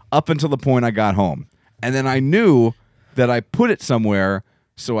on up until the point I got home, and then I knew that I put it somewhere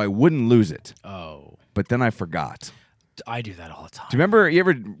so I wouldn't lose it. Oh, But then I forgot. I do that all the time. Do you remember? You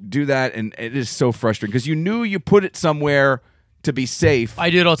ever do that? And it is so frustrating because you knew you put it somewhere to be safe. I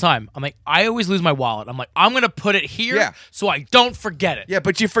do it all the time. I'm like, I always lose my wallet. I'm like, I'm gonna put it here Yeah. so I don't forget it. Yeah,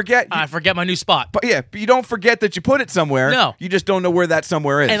 but you forget. I forget my new spot. But you don't forget that you put it somewhere. No. You just don't know where that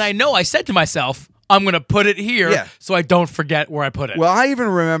somewhere is. And I know I said to myself, I'm gonna put it here Yeah. so I don't forget where I put it. Well, I even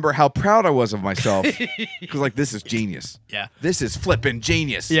remember how proud I was of myself because, like, this is genius. Yeah. This is flipping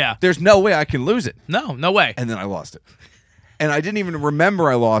genius. Yeah. There's no way I can lose it. no way. And then I lost it. And I didn't even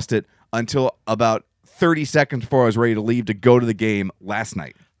remember I lost it until about 30 seconds before I was ready to leave to go to the game last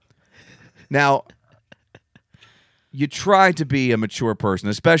night. Now, you try to be a mature person,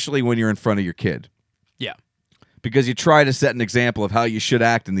 especially when you're in front of your kid, Yeah. because you try to set an example of how you should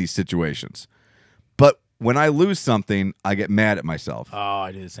act in these situations. But when I lose something, I get mad at myself. Oh,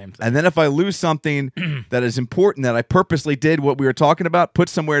 I do the same thing. And then if I lose something that is important that I purposely did what we were talking about, put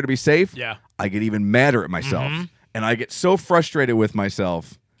somewhere to be safe, Yeah. I get even madder at myself. And I get so frustrated with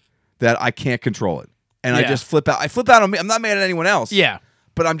myself that I can't control it. And I Yeah. just flip out. I flip out on me. I'm not mad at anyone else. Yeah.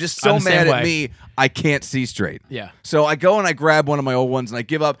 But I'm just so I'm the same mad at way. me, I can't see straight. Yeah. So I go and I grab one of my old ones and I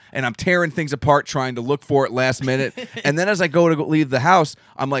give up and I'm tearing things apart trying to look for it last minute. And then as I go to leave the house,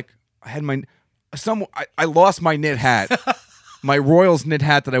 I'm like, I lost my knit hat. My Royals knit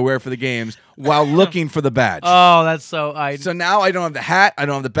hat that I wear for the games while looking for the badge. Oh, that's so So now I don't have the hat. I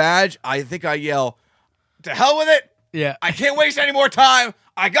don't have the badge. I think I yell, to hell with it. yeah. I can't waste any more time.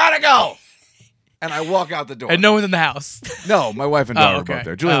 I gotta go. And I walk out the door. And no one's in the house. No, my wife and daughter were okay. both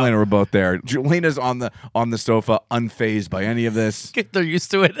there. Julie and Lena were both there. Lena's on the sofa, unfazed by any of this. They're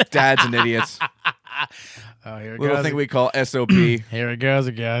used to it. Dad's an idiot. Oh, here it Little goes. thing we call SOP. Here it goes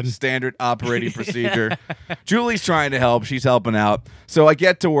again. Standard operating procedure. Julie's trying to help. She's helping out. So I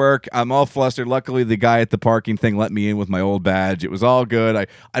get to work. I'm all flustered. Luckily, the guy at the parking thing let me in with my old badge. It was all good. I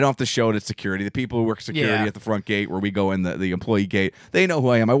don't have to show it at security. The people who work security Yeah. at the front gate where we go in, the employee gate, they know who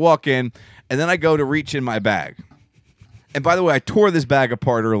I am. I walk in, and then I go to reach in my bag. And by the way, I tore this bag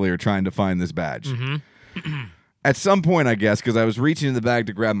apart earlier trying to find this badge. Mm-hmm. At some point, I guess, because I was reaching in the bag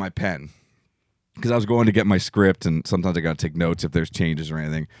to grab my pen. Because I was going to get my script, and sometimes I got to take notes if there's changes or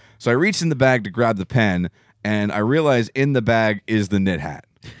anything. So I reached in the bag to grab the pen, and I realized in the bag is the knit hat.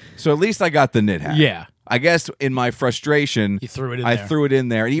 So at least I got the knit hat. Yeah. I guess in my frustration, You threw it in I there. threw it in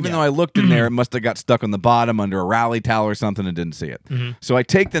there. And even Yeah. though I looked in there, it must have got stuck on the bottom under a rally towel or something and didn't see it. Mm-hmm. So I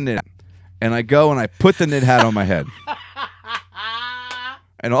take the knit hat, and I go and I put the knit hat on my head.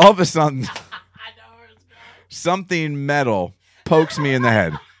 And all of a sudden, something metal pokes me in the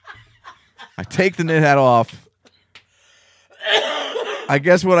head. I take the knit hat off. I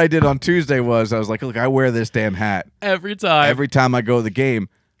guess what I did on Tuesday was I was like, look, I wear this damn hat Every time. every time I go to the game.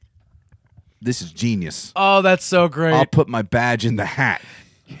 This is genius. Oh, that's so great. I'll put my badge in the hat.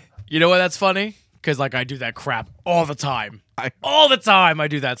 You know why that's funny? Because like I do that crap all the time. I I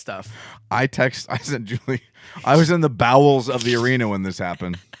do that stuff. I said, Julie, I was in the bowels of the arena when this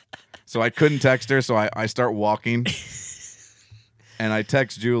happened. So I couldn't text her, so I start walking. And I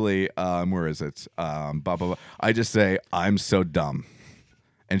text Julie, where is it? Blah, blah, blah. I just say, I'm so dumb.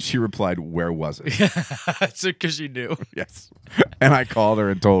 And she replied, where was it? It's because you knew. Yes. And I called her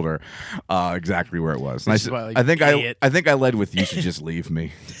and told her exactly where it was. And I Which is said, why, like, I idiot. think I led with, you should just leave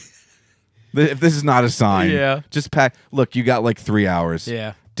me. If this is not a sign, Yeah. just pack. Look, you got like 3 hours.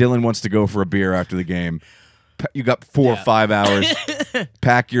 Yeah. Dylan wants to go for a beer after the game. You got 4 or 5 hours.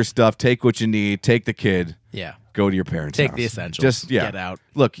 Pack your stuff. Take what you need. Take the kid. Yeah. Go to your parents' Take house. the essentials. Just Get out.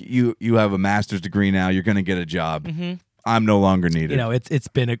 Look, you have a master's degree now. You're going to get a job. I'm no longer needed. You know, it's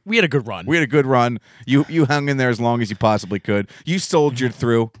been we had a good run. We had a good run. You hung in there as long as you possibly could. You soldiered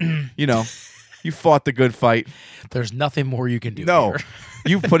through. You know, you fought the good fight. There's nothing more you can do. No, here.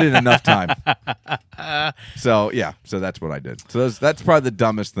 you put in enough time. So that's what I did. So that's probably the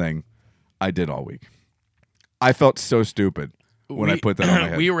dumbest thing I did all week. I felt so stupid when I put that on my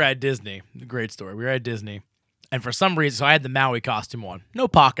head. We were at Disney. Great story. We were at Disney. And for some reason, so I had the Maui costume on. No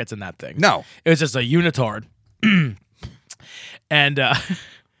pockets in that thing. No. It was just a unitard. And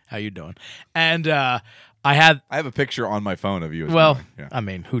how you doing? And I have I have a picture on my phone of you. As well, yeah. I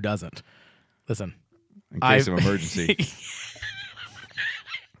mean, who doesn't? Listen. In case of emergency.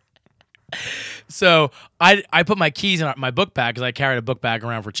 So I put my keys in my book bag because I carried a book bag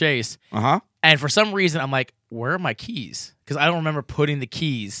around for Chase. Uh-huh. And for some reason, I'm like, where are my keys? Because I don't remember putting the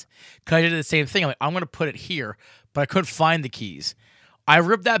keys. Because I did the same thing. I'm like, I'm going to put it here. But I couldn't find the keys. I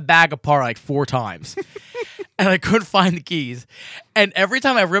ripped that bag apart like 4 times. And I couldn't find the keys. And every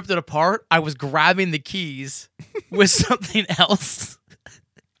time I ripped it apart, I was grabbing the keys with something else.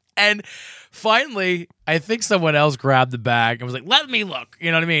 And finally, I think someone else grabbed the bag and was like, let me look.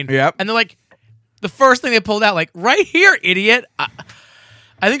 You know what I mean? Yep. And they're like, the first thing they pulled out, like, right here, idiot.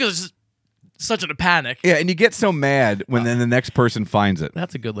 I think it was just such a panic. Yeah, and you get so mad when then the next person finds it.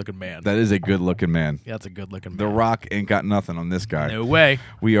 That's a good looking man. That is a good-looking man. Yeah, that's a good looking man. The Rock ain't got nothing on this guy. No way.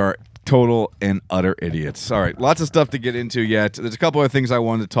 We are total and utter idiots. All right, lots of stuff to get into yet. There's a couple of things I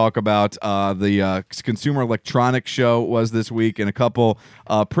wanted to talk about. The Consumer Electronics Show was this week, and a couple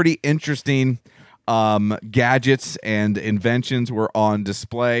pretty interesting gadgets and inventions were on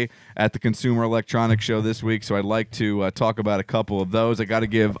display at the Consumer Electronics Show this week. So I'd like to talk about a couple of those. I got to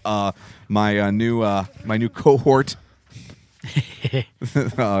give my new cohort.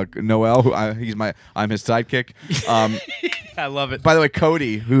 Noel, who I'm his sidekick. I love it. By the way,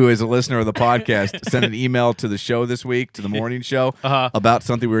 Cody, who is a listener of the podcast, sent an email to the show this week, to the morning show, about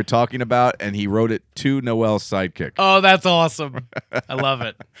something we were talking about, and he wrote it to Noel's sidekick. Oh, that's awesome. I love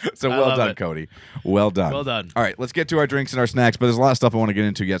it. So I well love done, it. Cody. Well done. Well done. All right, let's get to our drinks and our snacks, but there's a lot of stuff I want to get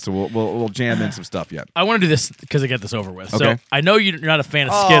into yet, so we'll jam in some stuff yet. I want to do this because I get this over with. Okay. So I know you're not a fan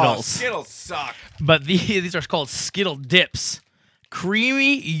of Skittles, Skittles suck. but these are called Skittle Dips.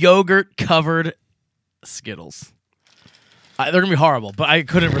 Creamy yogurt covered Skittles. They're going to be horrible, but I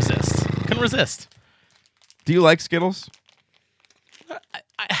couldn't resist. Do you like Skittles?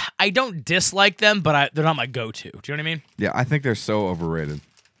 I don't dislike them, but they're not my go-to. Do you know what I mean? Yeah, I think they're so overrated.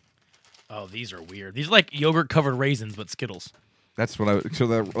 Oh, these are weird. These are like yogurt covered raisins, but Skittles. That's what so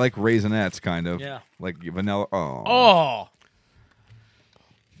they're like Raisinets, kind of. Yeah. Like vanilla. Oh. Oh,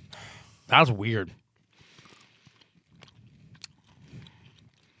 that was weird.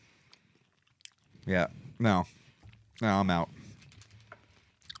 Yeah. No, I'm out.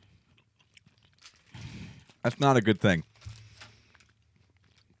 That's not a good thing.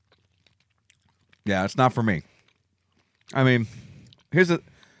 Yeah, it's not for me. I mean,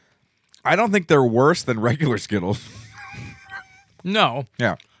 I don't think they're worse than regular Skittles. No.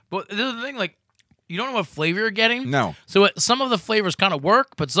 Yeah. But this is the thing, like, you don't know what flavor you're getting. No. So some of the flavors kind of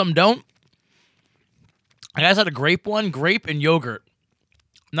work, but some don't. I guys had a grape and yogurt.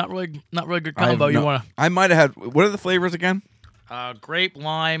 Not really good combo. You want to? I might have had. What are the flavors again? Grape,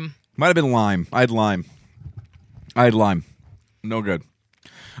 lime. Might have been lime. I had lime. No good.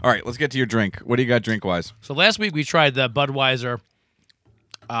 All right, let's get to your drink. What do you got drink wise? So last week we tried the Budweiser.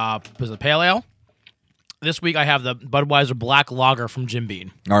 Was it Pale Ale? This week I have the Budweiser Black Lager from Jim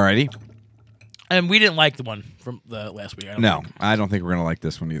Beam. All righty. And we didn't like the one from the last week. I don't think we're gonna like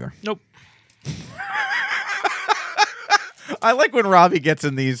this one either. Nope. I like when Robbie gets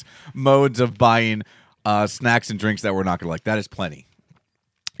in these modes of buying snacks and drinks that we're not going to like. That is plenty.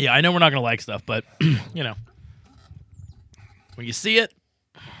 Yeah, I know we're not going to like stuff, but, you know, when you see it.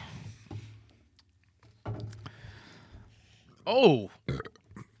 Oh,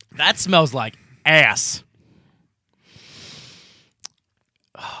 that smells like ass.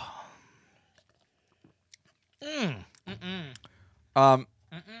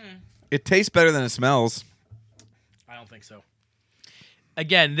 It tastes better than it smells. I don't think so.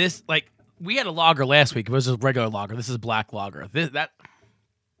 Again, this, like, we had a lager last week. It was just regular lager. This is black lager. Yeah,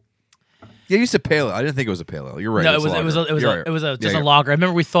 you said pale ale. I didn't think it was a pale ale. You're right. No, it was just a lager. I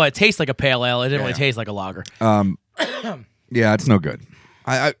remember we thought it tasted like a pale ale. It didn't really taste like a lager. Yeah, it's no good.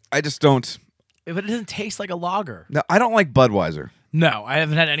 I just don't. But it doesn't taste like a lager. No, I don't like Budweiser. No, I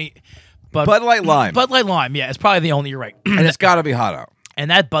haven't had any. Bud Light Lime. Bud Light Lime, yeah, it's probably the only. You're right. And it's got to be hot out.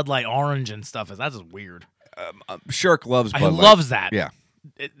 And that Bud Light Orange and stuff that's just weird. Shirk loves Bud Light. Loves that. Yeah.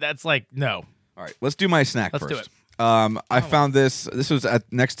 That's like no. All right, let's do my snack Let's first. do it. I found this. This was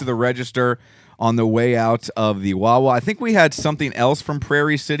next to the register on the way out of the Wawa. I think we had something else from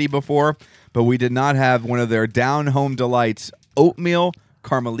Prairie City before, but we did not have one of their Down Home Delights oatmeal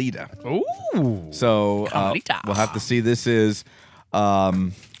Carmelita. Ooh. So Carmelita. We'll have to see. This is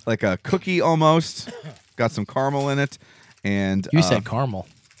like a cookie almost. Got some caramel in it, and You said caramel,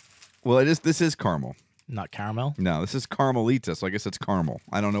 well, it is. This is caramel. not caramel. No, this is Carmelita, so I guess it's caramel.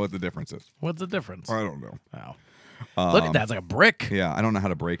 I don't know what the difference is. What's the difference? I don't know. Oh. Look at that. It's like a brick. Yeah, I don't know how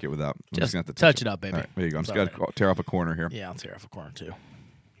to break it without. I'm Just gonna have to touch it up, baby. All right, there you go. I'm just Sorry. going to tear off a corner here. Yeah, I'll tear off a corner too.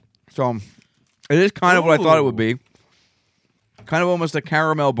 So it is kind of what I thought it would be. Kind of almost a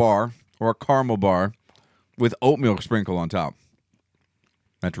caramel bar or a caramel bar with oatmeal sprinkle on top.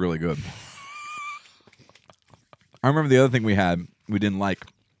 That's really good. I remember the other thing we had we didn't like.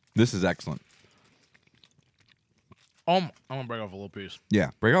 This is excellent. I'm going to break off a little piece. Yeah,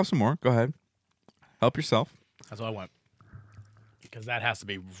 break off some more. Go ahead. Help yourself. That's what I want. Because that has to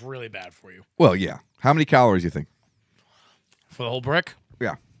be really bad for you. Well, yeah. How many calories do you think? For the whole brick?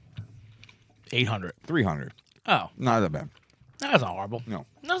 Yeah. 800. 300. Oh. Not that bad. That's not horrible. No.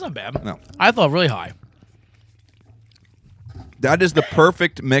 That's not bad. No. I thought really high. That is the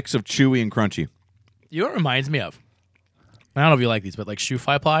perfect mix of chewy and crunchy. You know what it reminds me of? I don't know if you like these, but like shoe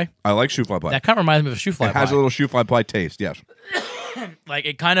fly pie. I like shoe fly pie. That kind of reminds me of a shoe fly It pie. has a little shoe fly pie taste, yes. Like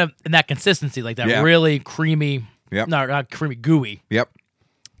it kind of, in that consistency, like that Yeah. really creamy, Yep. no, not creamy, gooey. Yep.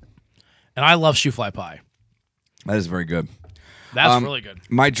 And I love shoe fly pie. That is very good. That's really good.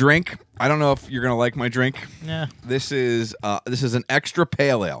 My drink, I don't know if you're going to like my drink. Yeah. This is an extra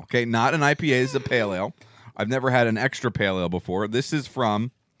pale ale, okay? Not an IPA, this is a pale ale. I've never had an extra pale ale before. This is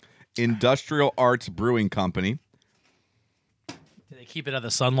from Industrial Arts Brewing Company. Do they keep it out of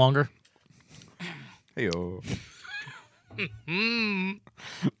the sun longer? Hey-oh.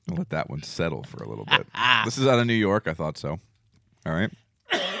 I'll let that one settle for a little bit. This is out of New York. I thought so. All right.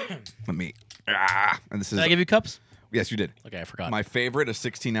 Let me. And this is. Did I give you cups? Yes, you did. Okay, I forgot. My favorite, a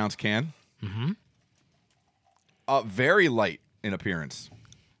 16-ounce can. Mm-hmm. Very light in appearance.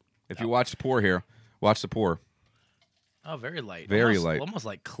 If you watch the pour here, watch the pour. Oh, very light. Very Almost- light. Almost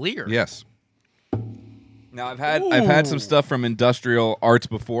like clear. Yes. Now I've had some stuff from Industrial Arts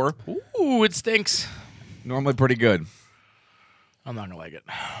before. Ooh, it stinks. Normally pretty good. I'm not going to like it.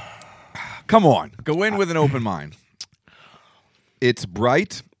 Come on, go in with an open mind. It's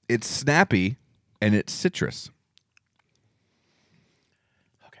bright, it's snappy, and it's citrus.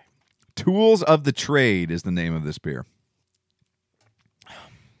 Okay. Tools of the Trade is the name of this beer.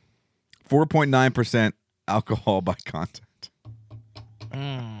 4.9% alcohol by content.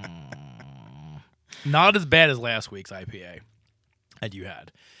 Not as bad as last week's IPA that you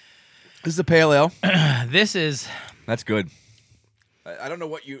had. This is a pale ale. This is... That's good. I don't know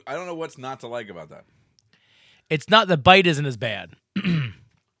what's not to like about that. It's not... The bite isn't as bad.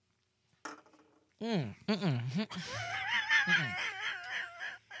 You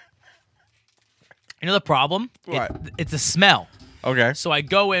know the problem? What? It's a smell. Okay. So I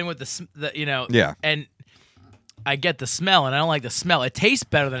go in with the Yeah. and I get the smell, and I don't like the smell. It tastes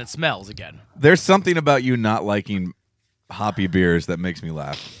better than it smells again. There's something about you not liking hoppy beers that makes me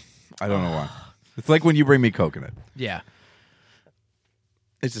laugh. I don't know why. It's like when you bring me coconut. Yeah.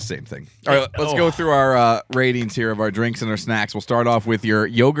 It's the same thing. All right, let's go through our ratings here of our drinks and our snacks. We'll start off with your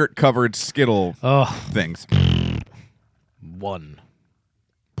yogurt-covered Skittle things. 1.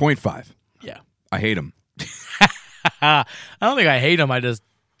 0.5. Yeah. I hate them. I don't think I hate them.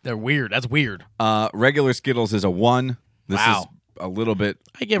 They're weird. That's weird. Regular Skittles is a 1. This Wow. is a little bit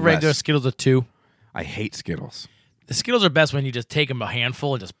I give regular less. Skittles a 2. I hate Skittles. The Skittles are best when you just take them a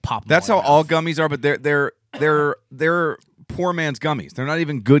handful and just pop them. That's all how in all mouth. gummies are, but they're poor man's gummies. They're not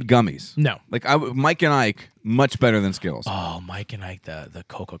even good gummies. No. Like Mike and Ike, much better than Skittles. Oh, Mike and Ike, the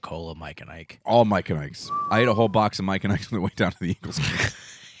Coca-Cola Mike and Ike. All Mike and Ike's. I ate a whole box of Mike and Ike's on the way down to the Eagles game.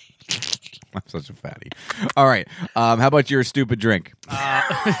 I'm such a fatty. All right. How about your stupid drink?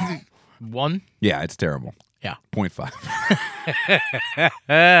 1. Yeah, it's terrible. Yeah.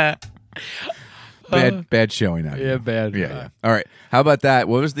 0.5. Bad showing out here. bad. Yeah. All right. How about that?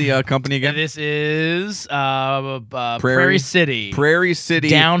 What was the company again? And this is Prairie City. Prairie City.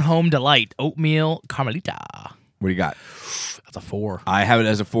 Down Home Delight Oatmeal Carmelita. What do you got? That's a 4. I have it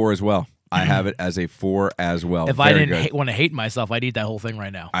as a 4 as well. I have it as a 4 as well. If I Very didn't good. want to hate myself, I'd eat that whole thing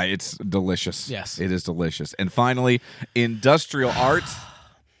right now. It's delicious. Yes. It is delicious. And finally, industrial art.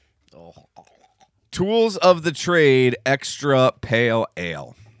 Tools of the trade extra pale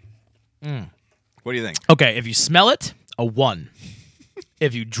ale. What do you think? Okay, if you smell it, a 1.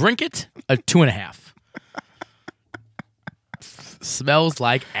 If you drink it, a 2.5. Smells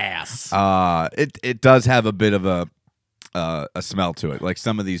like ass. It does have a bit of a smell to it, like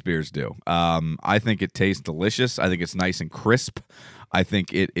some of these beers do. I think it tastes delicious. I think it's nice and crisp. I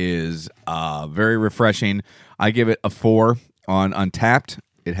think it is very refreshing. I give it a 4 on Untapped.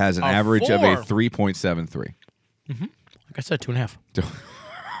 It has an average of a 4? 3.73. Like I said, 2.5.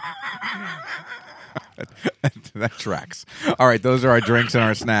 That tracks. All right, those are our drinks and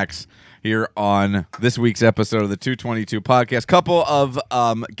our snacks here on this week's episode of the 222 podcast. Couple of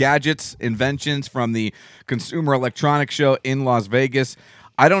gadgets, inventions from the Consumer Electronics Show in Las Vegas.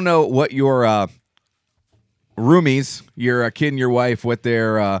 I don't know what your roomies, your kid and your wife, what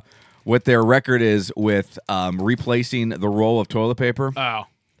their record is with replacing the roll of toilet paper. Oh,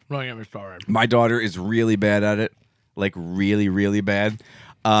 don't get me started. My daughter is really bad at it, like really, really bad.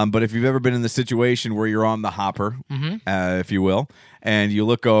 But if you've ever been in the situation where you're on the hopper, if you will, and you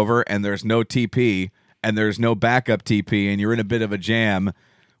look over and there's no TP and there's no backup TP and you're in a bit of a jam,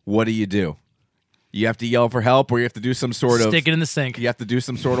 what do? You have to yell for help, or you have to do some sort of... Stick it in the sink. You have to do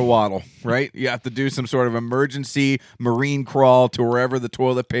some sort of waddle, right? You have to do some sort of emergency marine crawl to wherever the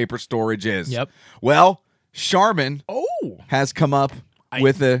toilet paper storage is. Yep. Well, Charmin Oh. has come up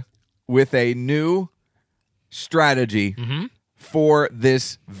with a new strategy for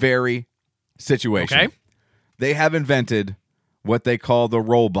this very situation. Okay. They have invented what they call the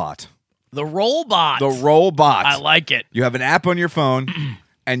Rollbot. The Rollbot. The Rollbot. I like it. You have an app on your phone,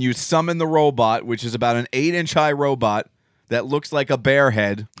 and you summon the Rollbot, which is about an 8-inch high robot that looks like a bear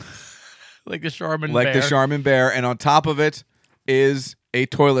head, Like the Charmin like bear. the Charmin bear, and on top of it is a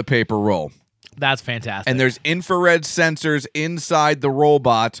toilet paper roll. That's fantastic. And there's infrared sensors inside the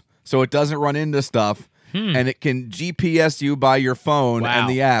Rollbot, so it doesn't run into stuff, and it can GPS you by your phone Wow. and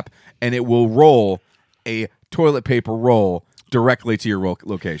the app, and it will roll a toilet paper roll directly to your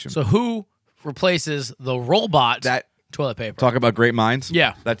location. So who replaces the Rollbot That- toilet paper? Talk about great minds.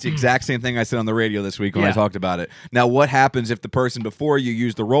 Yeah. That's the exact same thing I said on the radio this week when I Yeah. talked about it. Now, what happens if the person before you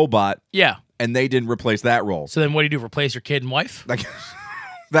used the Rollbot Yeah. and they didn't replace that roll? So then what do? Replace your kid and wife? Like,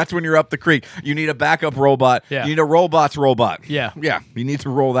 that's when you're up the creek. You need a backup robot. Yeah. You need a Rollbot's robot. Yeah. Yeah. You need to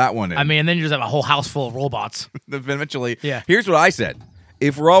roll that one in. I mean, and then you just have a whole house full of robots. Eventually. Yeah. Here's what I said.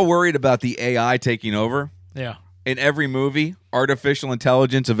 If we're all worried about the AI taking over, Yeah. in every movie, artificial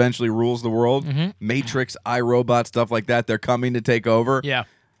intelligence eventually rules the world. Matrix, iRobot, stuff like that, they're coming to take over. Yeah.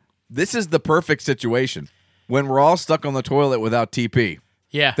 This is the perfect situation when we're all stuck on the toilet without TP.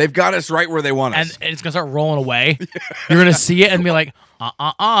 Yeah. They've got us right where they want us. and it's gonna start rolling away. You're gonna see it and be like,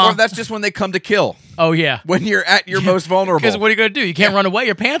 Or that's just when they come to kill, Oh yeah. when you're at your most vulnerable. Because what are you gonna do? You can't run away.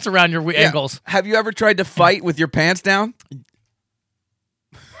 Your pants around your Yeah. ankles. Have you ever tried to fight with your pants down?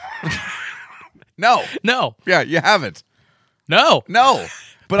 No. No. Yeah, you haven't. No. No.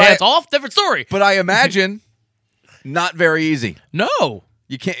 But Pants off. Different story. But I imagine not very easy. No.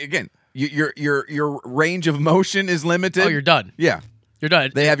 You can't, again, your range of motion is limited. Oh, you're done. Yeah. You're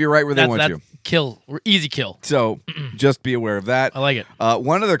done. They have you right where they want you. Kill. Easy kill. So just be aware of that. I like it.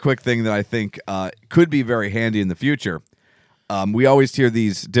 One other quick thing that I think could be very handy in the future. We always hear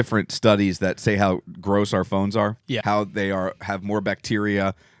these different studies that say how gross our phones are. Yeah. How they have more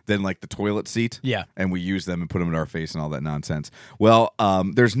bacteria than like the toilet seat. Yeah. And we use them and put them in our face and all that nonsense. Well,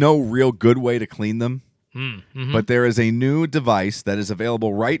 there's no real good way to clean them. Mm-hmm. But there is a new device that is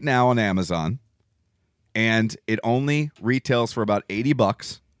available right now on Amazon, and it only retails for about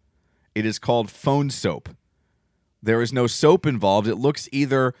 $80. It is called Phone Soap. There is no soap involved. It looks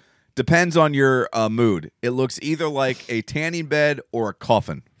depends on your mood. It looks either like a tanning bed or a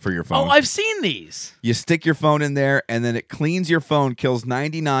coffin for your phone. Oh, I've seen these. You stick your phone in there, and then it cleans your phone, kills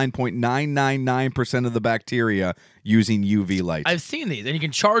 99.999% of the bacteria using UV light. I've seen these, and you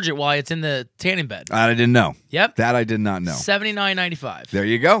can charge it while it's in the tanning bed. I didn't know. Yep. That I did not know. $79.95. There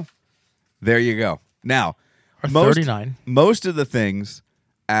you go. There you go. Now, Or $39. most of the things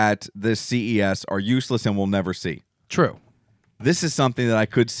at this CES are useless and we'll never see. True. This is something that I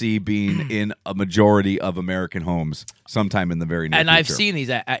could see being in a majority of American homes sometime in the very near And future. I've seen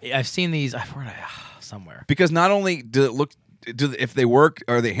these. I've seen these. I've heard somewhere. Because not only if they work,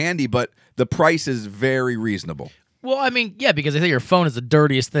 are they handy, but the price is very reasonable. Well, I mean, yeah, because I think your phone is the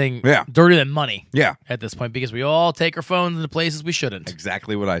dirtiest thing. Yeah. Dirtier than money. Yeah. At this point, because we all take our phones into places we shouldn't.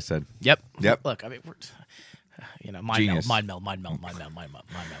 Exactly what I said. Yep. Yep. Look, I mean, we're, mind Genius. meld.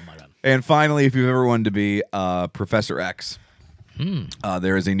 And finally, if you've ever wanted to be Professor X,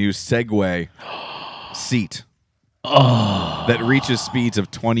 there is a new Segway seat that reaches speeds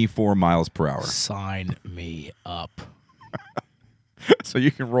of 24 miles per hour. Sign me up. So you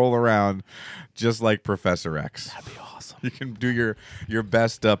can roll around just like Professor X. That'd be awesome. You can do your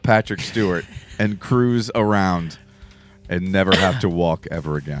best Patrick Stewart and cruise around and never have to walk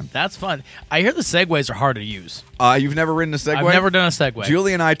ever again. That's fun. I hear the Segways are hard to use. You've never ridden a Segway? I've never done a Segway.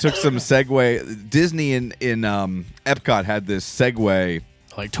 Julie and I took some Segway. Disney in Epcot had this Segway.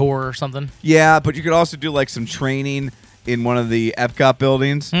 Like tour or something? Yeah, but you could also do like some training in one of the Epcot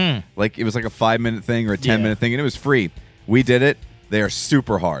buildings. Like it was like a 5-minute thing or a 10-minute thing, and it was free. We did it. They are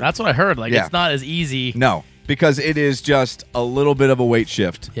super hard. That's what I heard. Like Yeah. it's not as easy. No, because it is just a little bit of a weight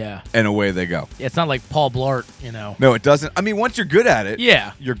shift. Yeah. And away they go. It's not like Paul Blart, No, it doesn't. I mean, once you're good at it,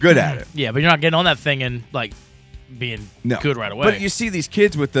 Yeah. you're good at it. Yeah, but you're not getting on that thing and like being No. good right away. But you see these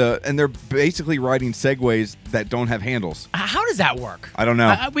kids and they're basically riding Segways that don't have handles. How does that work? I don't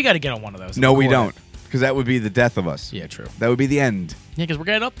know. We got to get on one of those. No, we Record don't. Because that would be the death of us. it. Yeah, true. That would be the end. Yeah, because we're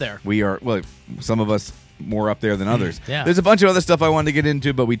getting up there. We are, well, some of us more up there than others. Yeah. There's a bunch of other stuff I wanted to get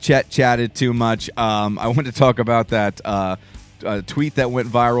into, but we chatted too much. I wanted to talk about that tweet that went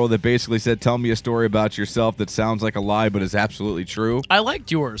viral that basically said, tell me a story about yourself that sounds like a lie but is absolutely true. I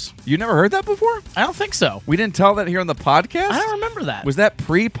liked yours. You never heard that before? I don't think so. We didn't tell that here on the podcast? I don't remember that. Was that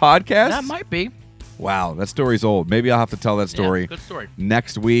pre-podcast? That might be. Wow, that story's old. Maybe I'll have to tell that story, Yeah, good story.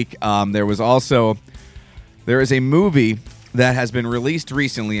 next week. There is a movie that has been released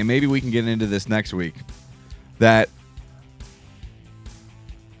recently, and maybe we can get into this next week, that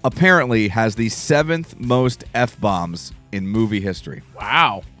apparently has the 7th most F-bombs in movie history.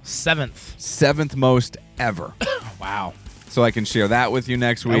 Wow. 7th. 7th most ever. Wow. So I can share that with you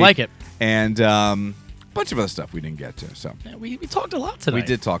next week. I like it. And a bunch of other stuff we didn't get to. So Yeah, we talked a lot today. we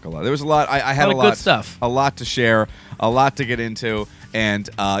did talk a lot. There was a lot. I had A lot of good stuff. A lot to share, a lot to get into. And,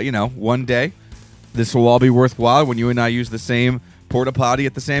 one day this will all be worthwhile when you and I use the same porta potty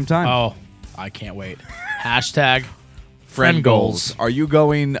at the same time. Oh, I can't wait. Hashtag friend goals. Are you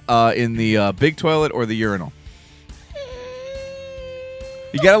going in the big toilet or the urinal?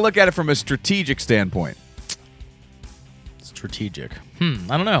 You got to look at it from a strategic standpoint. Strategic. I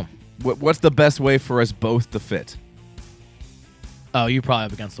don't know. What's the best way for us both to fit? Oh, you probably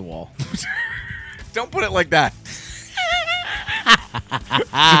up against the wall. Don't put it like that. Do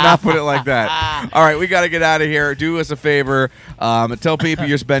not put it like that. All right, we got to get out of here. Do us a favor. Tell people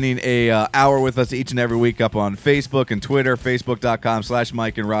you're spending a hour with us each and every week up on Facebook and Twitter,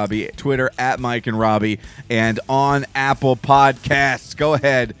 facebook.com/Mike and Robbie, Twitter @Mike and Robbie, and on Apple Podcasts. Go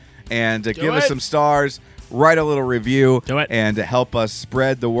ahead and give us some stars. Write a little review. Do it. And help us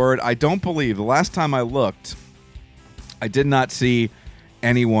spread the word. I don't believe, the last time I looked, I did not see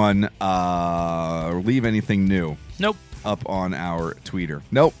anyone leave anything new. Nope. Up on our Twitter.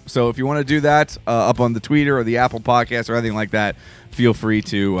 Nope. So if you want to do that up on the Twitter or the Apple Podcast or anything like that, feel free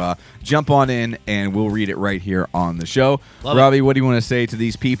to jump on in and we'll read it right here on the show. Love Robbie, what do you want to say to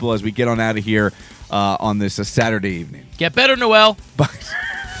these people as we get on out of here on this Saturday evening? Get better, Noel. Bye.